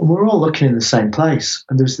 And we were all looking in the same place.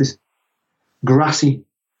 And there was this grassy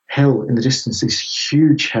hill in the distance, this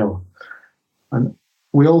huge hill. And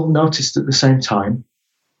we all noticed at the same time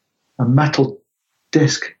a metal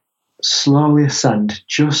disc slowly ascend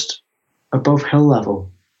just above hill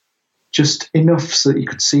level, just enough so that you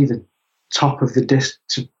could see the top of the disc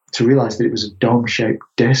to realize that it was a dome-shaped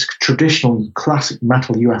disc, traditional classic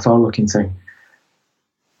metal UFO-looking thing.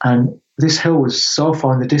 And this hill was so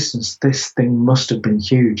far in the distance, this thing must have been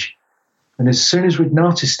huge. And as soon as we'd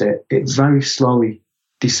noticed it, it very slowly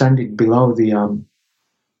descended below the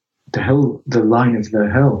hill, the line of the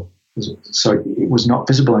hill. So it was not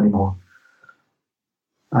visible anymore.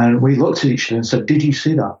 And we looked at each other and said, "Did you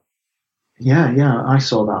see that?" Yeah, I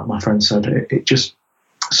saw that, my friend said. It just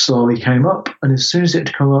slowly came up, and as soon as it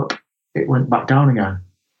had come up, it went back down again.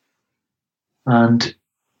 And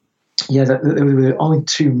yeah, there were only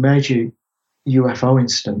two major UFO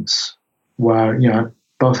incidents where,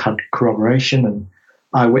 both had corroboration and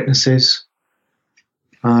eyewitnesses.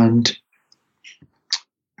 And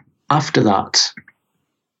after that,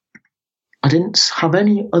 I didn't have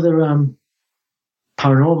any other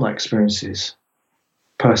paranormal experiences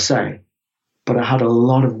per se, but I had a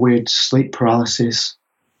lot of weird sleep paralysis,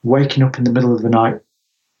 waking up in the middle of the night,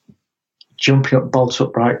 jumping up bolt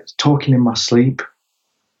upright, talking in my sleep,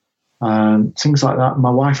 things like that.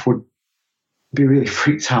 My wife would be really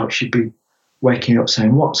freaked out. She'd be waking up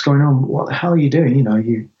saying, "What's going on? What the hell are you doing?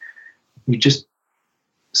 You just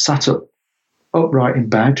sat upright in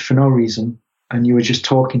bed for no reason, and you were just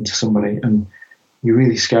talking to somebody, and you're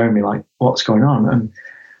really scaring me. Like, what's going on?" And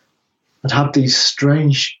I'd have these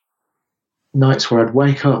strange nights where I'd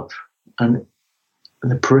wake up, and in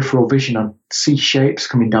the peripheral vision, I'd see shapes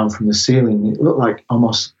coming down from the ceiling. It looked like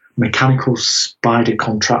almost mechanical spider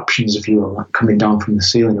contraptions, if you will, like coming down from the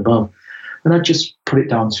ceiling above. And I'd just put it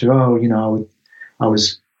down to, I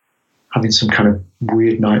was having some kind of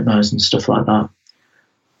weird nightmares and stuff like that.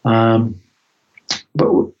 But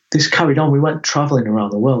this carried on. We went traveling around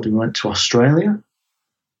the world. We went to Australia.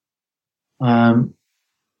 And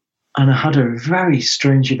I had a very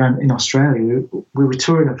strange event in Australia. We were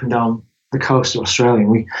touring up and down the coast of Australia, and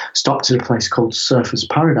we stopped at a place called Surfers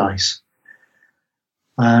Paradise.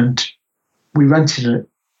 And we rented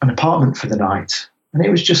an apartment for the night. And it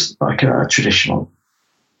was just like a traditional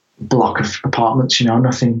block of apartments,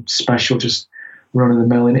 nothing special, just run of the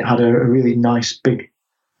mill. And it had a really nice big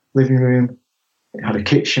living room. It had a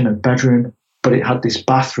kitchen, a bedroom, but it had this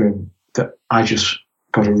bathroom that I just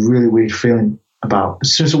got a really weird feeling about.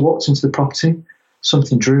 As soon as I walked into the property,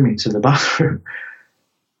 something drew me to the bathroom.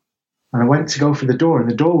 And I went to go for the door, and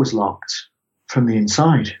the door was locked from the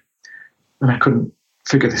inside. And I couldn't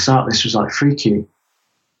figure this out. This was like freaky.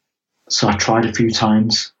 So I tried a few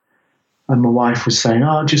times, and my wife was saying,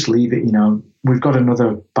 "Oh, just leave it, we've got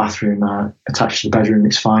another bathroom attached to the bedroom,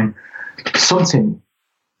 it's fine." Something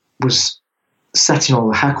was setting all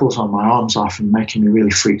the hackles on my arms off and making me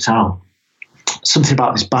really freaked out. Something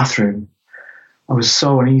about this bathroom. I was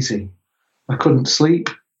so uneasy. I couldn't sleep.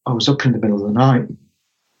 I was up in the middle of the night.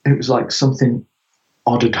 It was like something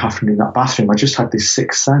odd had happened in that bathroom. I just had this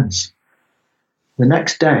sixth sense. The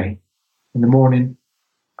next day, in the morning,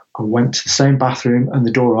 I went to the same bathroom and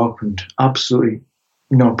the door opened. Absolutely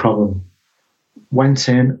no problem. Went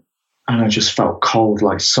in and I just felt cold,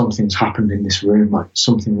 like something's happened in this room, like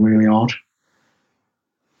something really odd.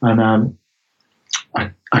 And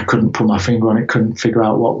I couldn't put my finger on it, couldn't figure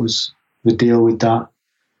out what was the deal with that.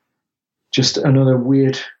 Just another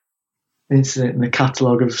weird incident in the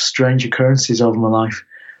catalogue of strange occurrences over my life.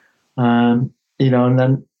 And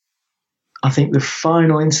then I think the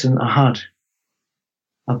final incident I had,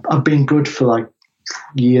 I've been good for like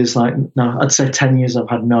years, I'd say 10 years I've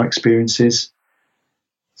had no experiences.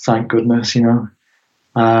 Thank goodness,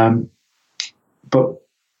 But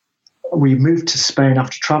we moved to Spain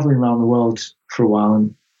after traveling around the world for a while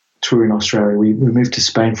and touring Australia. We moved to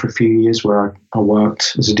Spain for a few years where I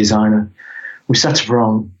worked as a designer. We set up our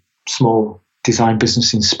own small design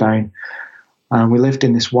business in Spain. And we lived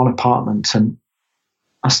in this one apartment, and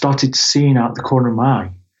I started seeing out the corner of my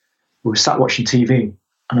eye. We were sat watching TV,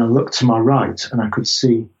 and I looked to my right, and I could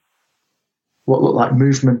see what looked like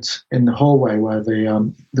movement in the hallway where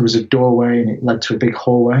there was a doorway, and it led to a big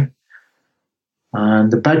hallway.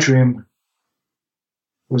 And the bedroom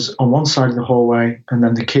was on one side of the hallway, and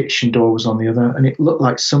then the kitchen door was on the other. And it looked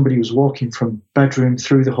like somebody was walking from bedroom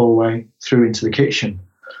through the hallway, through into the kitchen.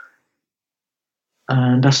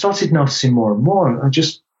 And I started noticing more and more. I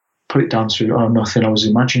just put it down to, nothing. I was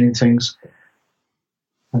imagining things.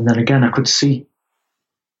 And then again, I could see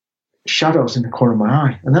shadows in the corner of my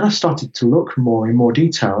eye. And then I started to look more in more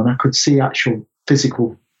detail, and I could see actual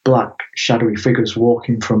physical black shadowy figures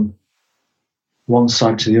walking from one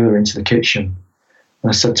side to the other into the kitchen. And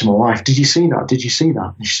I said to my wife, "Did you see that? Did you see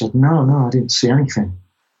that?" And she said, No, I didn't see anything.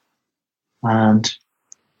 And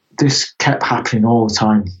this kept happening all the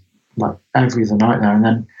time, like every other night there. And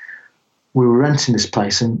then we were renting this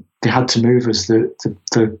place, and they had to move us.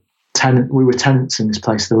 The tenant, we were tenants in this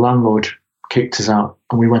place. The landlord kicked us out,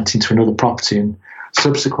 and we went into another property. And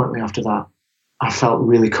subsequently after that, I felt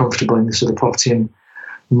really comfortable in this other property and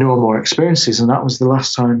no more experiences. And that was the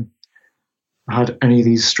last time I had any of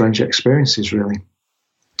these strange experiences, really.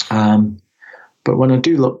 But when I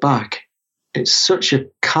do look back, it's such a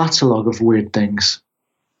catalogue of weird things.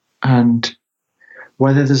 And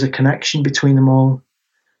whether there's a connection between them all,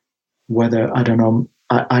 whether, I don't know,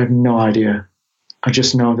 I have no idea. I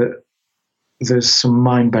just know that there's some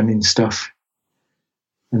mind-bending stuff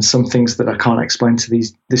and some things that I can't explain to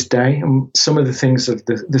this day. And some of the things of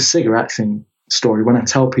the cigarette thing story, when I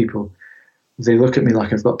tell people, they look at me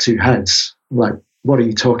like I've got two heads. Like, what are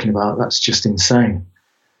you talking about? That's just insane.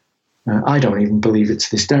 I don't even believe it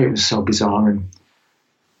to this day. It was so bizarre.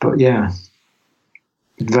 But yeah,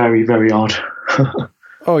 very, very odd.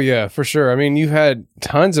 Oh, yeah, for sure. I mean, you've had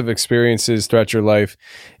tons of experiences throughout your life.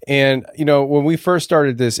 And, when we first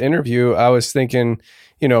started this interview, I was thinking,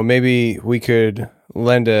 maybe we could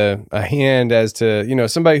lend a hand as to,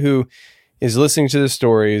 somebody who is listening to the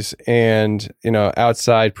stories and,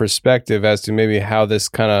 outside perspective as to maybe how this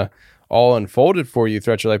kind of all unfolded for you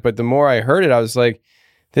throughout your life. But the more I heard it, I was like,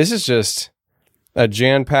 this is just a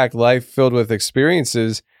jam-packed life filled with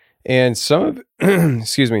experiences. And some of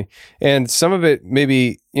excuse me, and some of it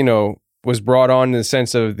maybe, was brought on in the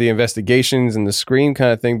sense of the investigations and the Scream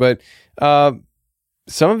kind of thing. But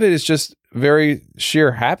some of it is just very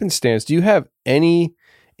sheer happenstance. Do you have any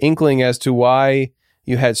inkling as to why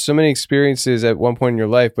you had so many experiences at one point in your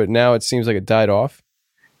life, but now it seems like it died off?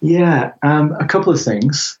 Yeah, a couple of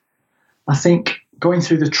things. I think going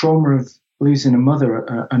through the trauma of losing a mother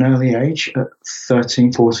at an early age, at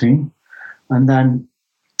 13, 14, and then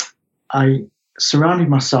I surrounded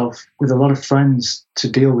myself with a lot of friends to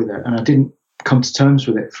deal with it, and I didn't come to terms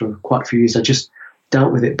with it for quite a few years. I just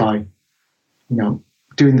dealt with it by,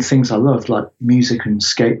 doing the things I loved, like music and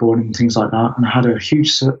skateboarding and things like that. And I had a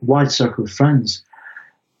wide circle of friends.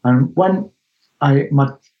 And when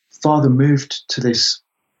my father moved to this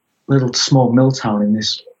little small mill town in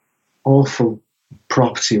this awful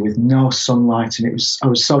property with no sunlight, and I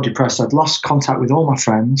was so depressed. I'd lost contact with all my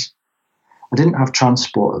friends. I didn't have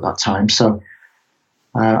transport at that time, so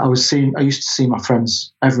I used to see my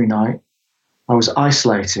friends every night. I was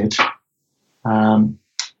isolated.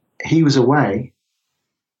 He was away,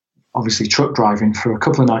 obviously truck driving, for a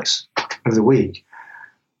couple of nights of the week.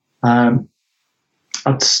 I'd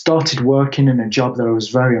started working in a job that I was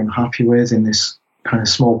very unhappy with in this kind of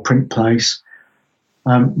small print place.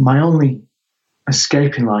 My only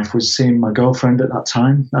escape in life was seeing my girlfriend at that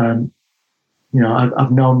time.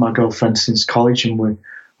 I've known my girlfriend since college, and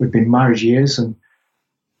we've been married years, and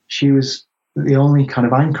she was the only kind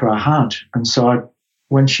of anchor I had. And so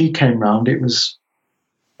when she came round, it was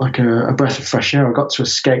like a breath of fresh air. I got to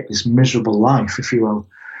escape this miserable life, if you will.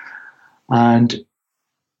 And,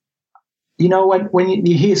 when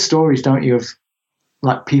you hear stories, don't you, of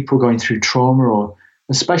like people going through trauma, or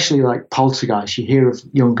especially like poltergeist, you hear of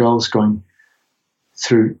young girls going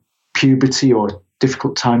through puberty or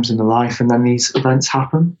difficult times in their life, and then these events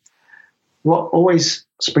happen. What always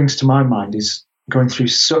springs to my mind is going through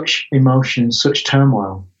such emotion, such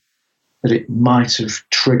turmoil, that it might have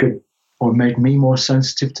triggered or made me more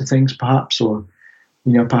sensitive to things, perhaps, or,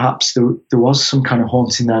 perhaps there was some kind of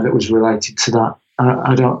haunting there that was related to that.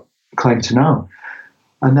 I don't claim to know.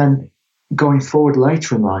 And then going forward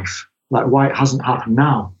later in life, like why it hasn't happened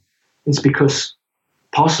now, is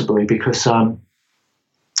possibly because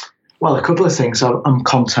well, a couple of things. I'm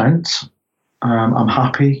content. I'm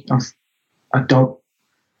happy. I don't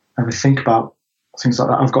ever think about things like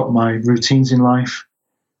that. I've got my routines in life.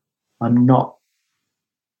 I'm not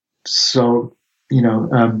so, in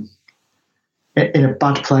a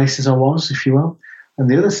bad place as I was, if you will. And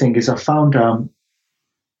the other thing is I found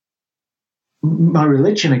my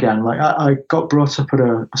religion again. Like I got brought up at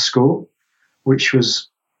a school, which was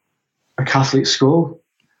a Catholic school.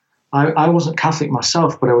 I wasn't Catholic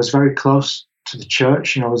myself, but I was very close to the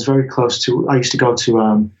church. I was very close to. I used to go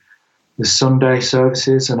to the Sunday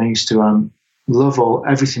services, and I used to love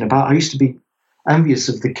everything about. I used to be envious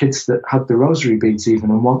of the kids that had the rosary beads even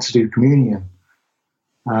and want to do communion,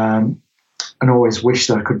 and always wish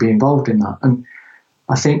that I could be involved in that. And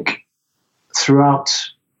I think throughout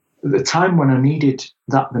the time when I needed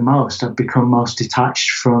that the most, I've become most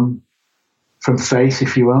detached from faith,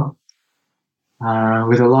 if you will.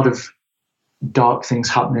 With a lot of dark things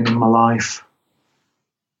happening in my life.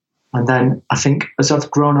 And then I think as I've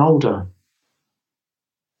grown older,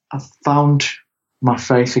 I've found my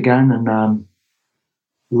faith again, and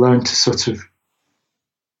learned to sort of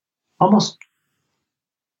almost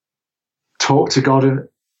talk to God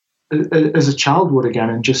as a child would again,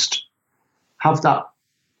 and just have that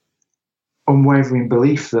unwavering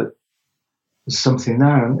belief that there's something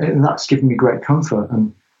there. And that's given me great comfort.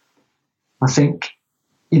 And I think,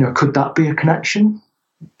 could that be a connection?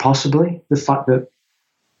 Possibly. The fact that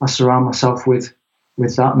I surround myself with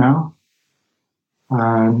that now.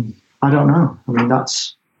 I don't know. I mean,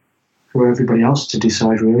 that's for everybody else to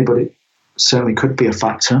decide, really, but it certainly could be a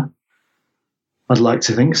factor. I'd like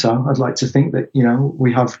to think so. I'd like to think that,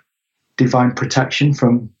 we have divine protection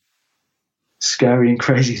from scary and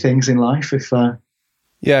crazy things in life.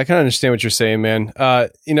 Yeah, I kind of understand what you're saying, man.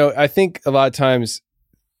 I think a lot of times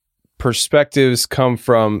perspectives come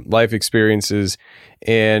from life experiences,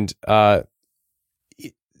 and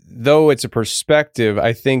though it's a perspective,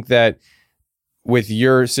 I think that with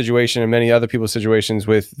your situation and many other people's situations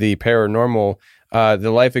with the paranormal,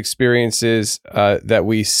 the life experiences that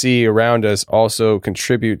we see around us also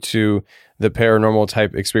contribute to the paranormal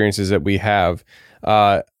type experiences that we have.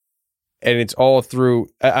 And it's all through,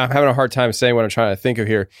 I'm having a hard time saying what I'm trying to think of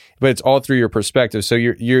here, but it's all through your perspective. So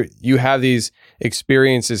you have these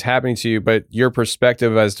experiences happening to you, but your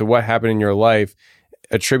perspective as to what happened in your life,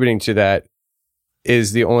 attributing to that,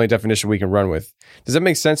 is the only definition we can run with. Does that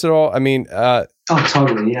make sense at all? I mean,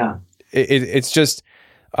 totally. Yeah. It's just,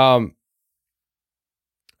 I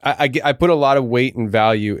put a lot of weight and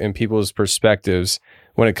value in people's perspectives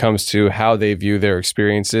when it comes to how they view their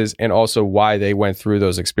experiences and also why they went through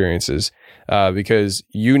those experiences. Because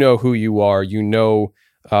you know who you are,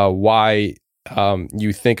 why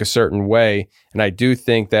you think a certain way. And I do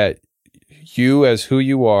think that you, as who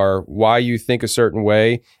you are, why you think a certain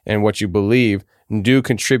way and what you believe, do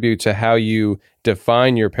contribute to how you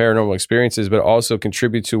define your paranormal experiences, but also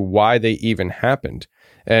contribute to why they even happened.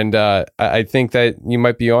 And I think that you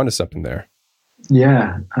might be onto something there.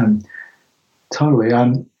 Yeah, totally.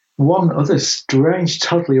 One other strange,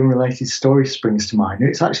 totally unrelated story springs to mind.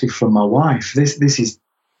 It's actually from my wife. This is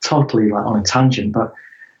totally like on a tangent, but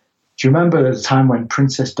do you remember the time when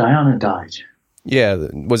Princess Diana died? Yeah,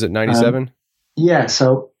 was it 97? Yeah,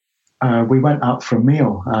 so we went out for a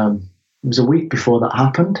meal. It was a week before that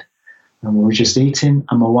happened, and we were just eating,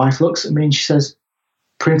 and my wife looks at me and she says,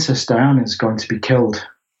 Princess Diana is going to be killed.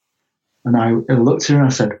 And I looked at her and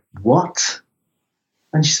I said, what?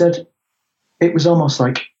 And she said, it was almost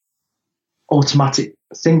like automatic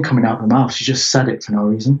thing coming out of her mouth. She just said it for no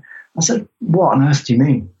reason. I said, what on earth do you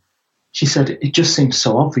mean? She said, it just seems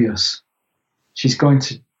so obvious. She's going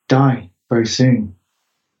to die very soon.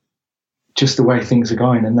 Just the way things are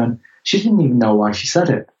going. And then she didn't even know why she said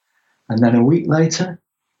it. And then a week later,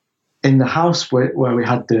 in the house where we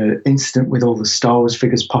had the incident with all the Star Wars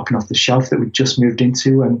figures popping off the shelf that we'd just moved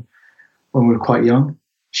into when we were quite young,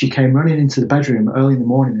 she came running into the bedroom early in the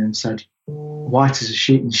morning and said, white as a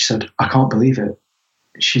sheet, and she said, I can't believe it.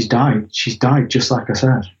 She's died. She's died just like I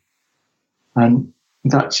said. And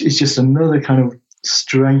that is just another kind of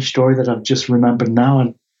strange story that I've just remembered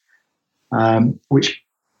now, and which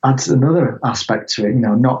adds another aspect to it,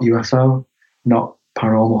 not UFO, not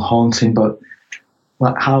paranormal haunting, but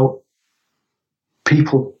like how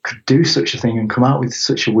people could do such a thing and come out with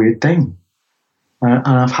such a weird thing. And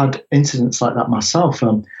I've had incidents like that myself.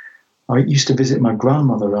 I used to visit my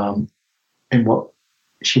grandmother in what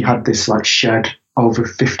she had this like shed over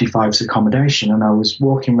 55's accommodation, and I was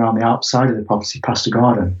walking around the outside of the property past a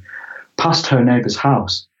garden, past her neighbour's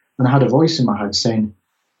house, and I had a voice in my head saying,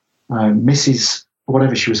 Mrs.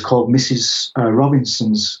 whatever she was called, Mrs.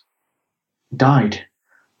 Robinson's died.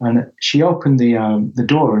 And she opened the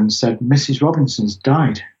door and said, Mrs. Robinson's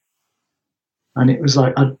died. And it was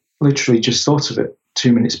like, I literally just thought of it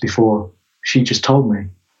 2 minutes before she just told me.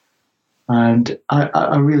 And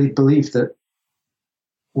I really believe that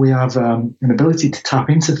we have an ability to tap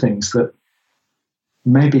into things that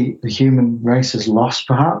maybe the human race has lost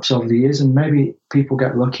perhaps over the years, and maybe people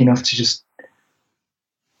get lucky enough to just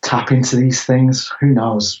tap into these things. Who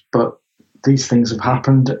knows? But these things have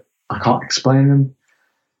happened. I can't explain them.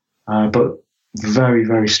 But very,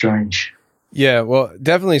 very strange. Yeah, well,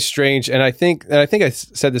 definitely strange. And I think I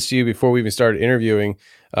said this to you before we even started interviewing.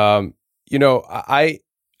 I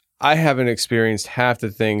haven't experienced half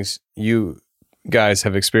the things you guys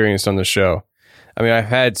have experienced on the show. I mean, I've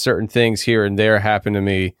had certain things here and there happen to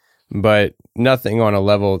me, but nothing on a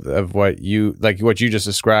level of what you just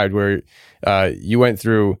described, where you went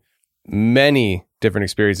through many different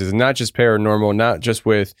experiences, not just paranormal, not just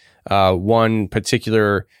with one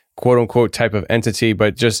particular quote unquote type of entity,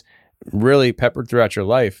 but just really peppered throughout your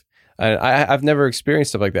life. And I've never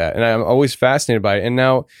experienced stuff like that. And I'm always fascinated by it. And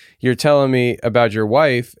now you're telling me about your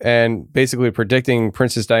wife and basically predicting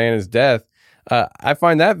Princess Diana's death. I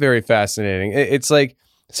find that very fascinating. It's like,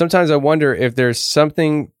 sometimes I wonder if there's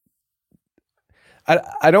something,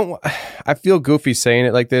 I feel goofy saying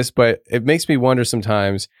it like this, but it makes me wonder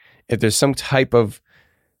sometimes if there's some type of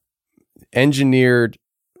engineered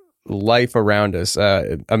life around us,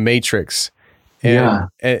 a matrix. And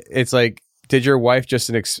it's like, did your wife just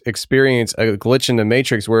experience a glitch in the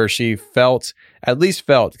matrix where she at least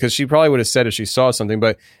felt, because she probably would have said if she saw something,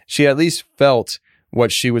 but she at least felt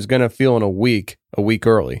what she was going to feel in a week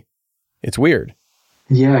early. It's weird.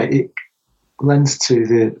 Yeah, it lends to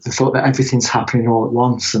the thought that everything's happening all at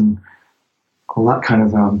once and all that kind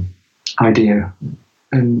of idea.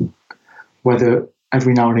 And whether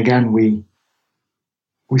every now and again we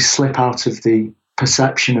slip out of the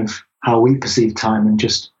perception of how we perceive time and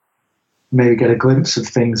just maybe get a glimpse of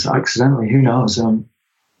things accidentally. Who knows?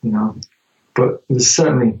 But there's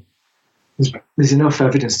enough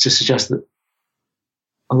evidence to suggest that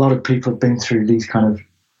a lot of people have been through these kind of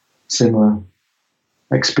similar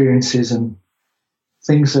experiences, and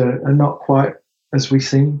things are not quite as they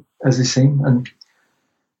seem. And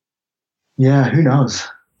yeah, who knows?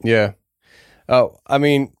 Yeah. Oh, I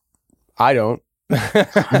mean, I don't.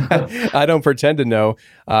 I don't pretend to know.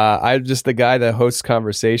 I'm just the guy that hosts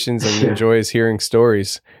conversations and enjoys hearing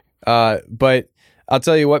stories. But I'll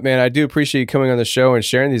tell you what, man, I do appreciate you coming on the show and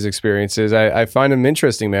sharing these experiences. I find them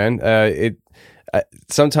interesting, man.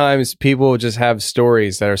 Sometimes people just have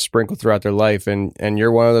stories that are sprinkled throughout their life, and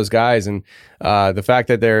you're one of those guys. And the fact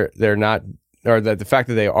that they're not, or that the fact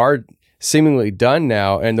that they are seemingly done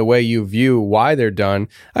now, and the way you view why they're done,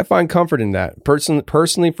 I find comfort in that.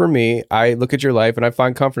 Personally, for me, I look at your life and I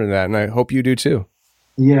find comfort in that, and I hope you do too.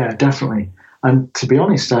 Yeah, definitely. And to be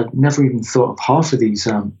honest, I'd never even thought of half of these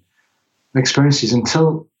experiences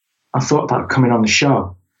until I thought about coming on the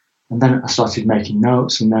show, and then I started making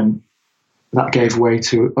notes, and then that gave way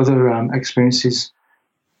to other experiences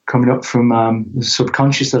coming up from the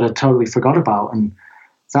subconscious that I totally forgot about, and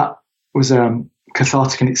that was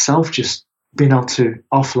cathartic in itself, just being able to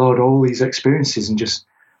offload all these experiences and just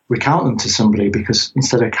recount them to somebody, because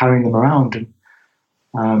instead of carrying them around,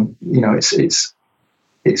 and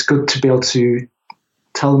it's good to be able to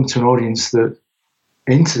tell them to an audience that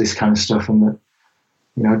into this kind of stuff, and that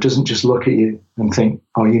it doesn't just look at you and think,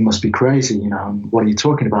 oh, you must be crazy, and what are you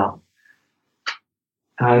talking about?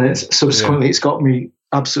 And it's got me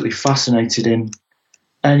absolutely fascinated in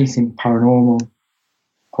anything paranormal,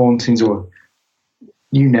 hauntings, or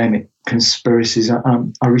you name it, conspiracies.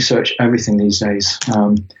 I research everything these days,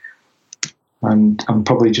 and I'm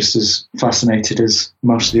probably just as fascinated as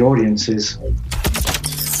most of the audience is.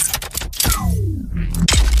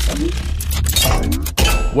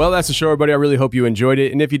 Well, that's the show, everybody. I really hope you enjoyed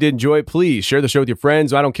it. And if you did enjoy it, please share the show with your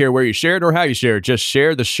friends. I don't care where you share it or how you share it. Just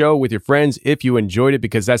share the show with your friends if you enjoyed it,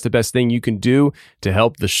 because that's the best thing you can do to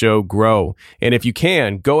help the show grow. And if you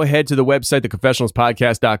can, go ahead to the website,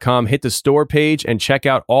 theconfessionalspodcast.com, hit the store page, and check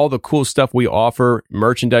out all the cool stuff we offer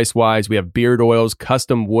merchandise-wise. We have beard oils,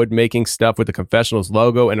 custom wood-making stuff with the Confessionals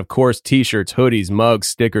logo, and of course, t-shirts, hoodies, mugs,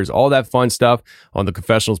 stickers, all that fun stuff on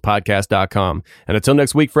theconfessionalspodcast.com. And until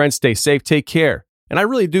next week, friends, stay safe, take care. And I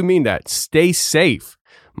really do mean that. Stay safe.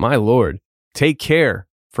 My Lord. Take care.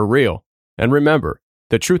 For real. And remember,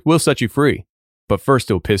 the truth will set you free, but first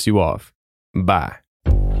it'll piss you off. Bye.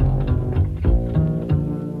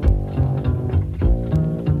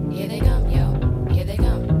 Here they come, yo. Here they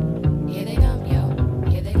come. Here they come, yo.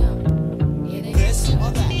 Here they come. Here they come. This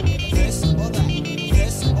or that. This or that.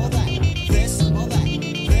 This or that. This or that.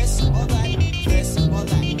 This or that. This or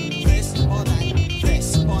that. This or that.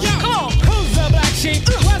 This or that. Come on. Who's the black sheep?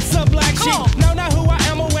 What's the black sheep? No, not who I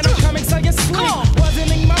am or when I'm coming, so you sleep.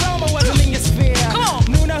 Wasn't in my realm or wasn't in your sphere.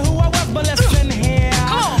 Knew not who I was, but listen here.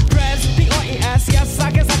 Press P-R-E-S, yes,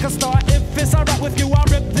 I guess I can start. If it's alright with you, I'll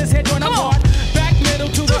rip this head joint apart. Back middle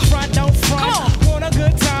to the front, don't front. Want a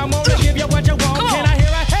good time, wanna give you what you want. Can I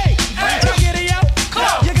hear a hey? Can I get it, yo?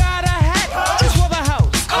 You got a hat, it's for the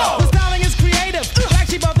house. The styling is creative, black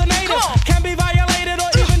sheep of the native. Can be violated or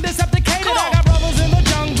even decepticated. I got brothers in the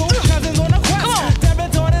jungle, cousins on a quest.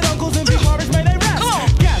 Dead-retorted uncles and P-Forest may they rest.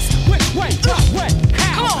 Guess which way, what, when,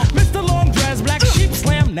 how? Mr. Long Dress, black sheep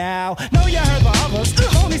slam now. Know you heard the others,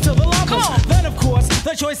 only to the lovers. Then of course,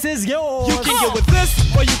 the choice is yours. You can get with this,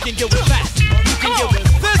 or you can get with that. You can get with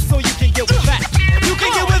this, or you can get with that. You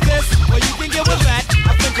can get with this, or you can get with that.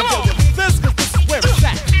 I think you get with this, cause this is where it's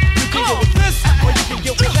at. You can get with this, or you can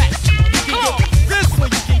get with that. You can get with this, or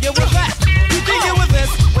you can get with that. You can get with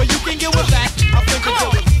this, or you can get with that. I think you get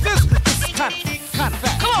with this, cause this is kind of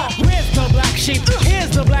fat. Where's the black sheep?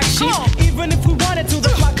 Here's the black sheep. Even if we wanted to, the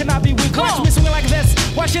flock cannot be weak. Watch me swing like this.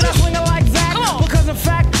 Why should I swing it like that? Because in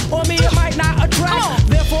fact, on me it might not attract.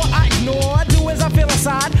 Therefore I ignore, do as I feel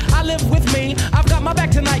inside. I live with me, I've got my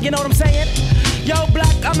back tonight, you know what I'm saying? Yo,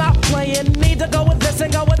 black, I'm not playing. Need to go with this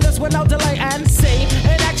and go with this with no delay and see.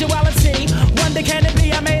 In actuality, one day can it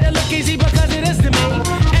be? I made it look easy because it is to me.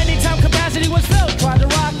 Anytime capacity was filled, tried to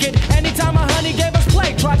rock it. Anytime my honey gave us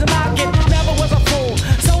play, tried to knock it. Never was a fool,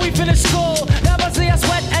 so we finished school. Never see us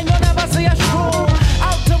sweat and you'll never see us drool.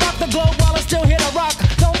 Out to rock the globe while it's still here to rock.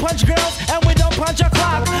 Don't punch girls and we don't punch a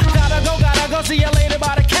clock. Gotta go, see you later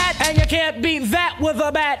by the cat. And you can't beat that with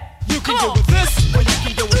a bat. You can get with this, or you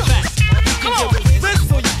can get with that. You can get with this,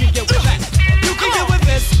 or you can get with that. You can get with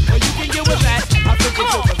this, or you can get with that. I think you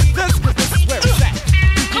get with this, cause this is where it's at.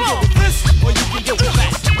 You can get with this, or you can get with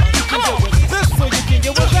that. You can get with this, or you can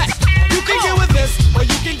get with that. You can get with this, or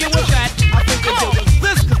you can get with that. I think you get with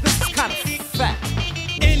this, cause this is kind of fat.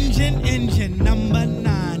 Engine number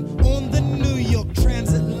 9 on the New York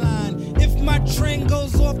Transit line. If my train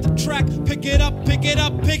goes off the track, pick it up, pick it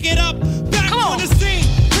up, pick it up. Back on the scene,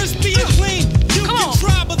 crispy and clean. You can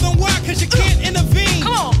try, but then why? Cause you can't intervene.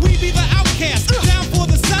 We be the outcast, down for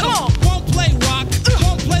the settle. Won't play rock,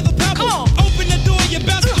 won't play the pebble. Open the door, you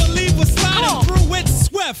best believe we're sliding through it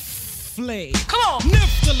swiftly.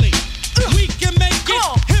 Niftily, we can make it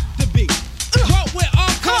hip to be. What we're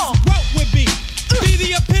all cause, what we be. Be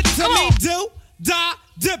the epitome, do, die,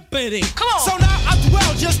 dippity. So now I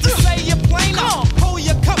dwell just to say you're plainer. Hold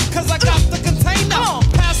your cup, cause I got the container.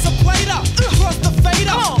 Pass a plate up, cross the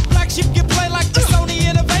fader. Black sheep get played like the Sony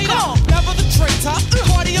Innovator. Never the traitor,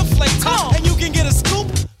 party inflator. And you can get a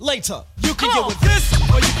scoop later. You can get with this,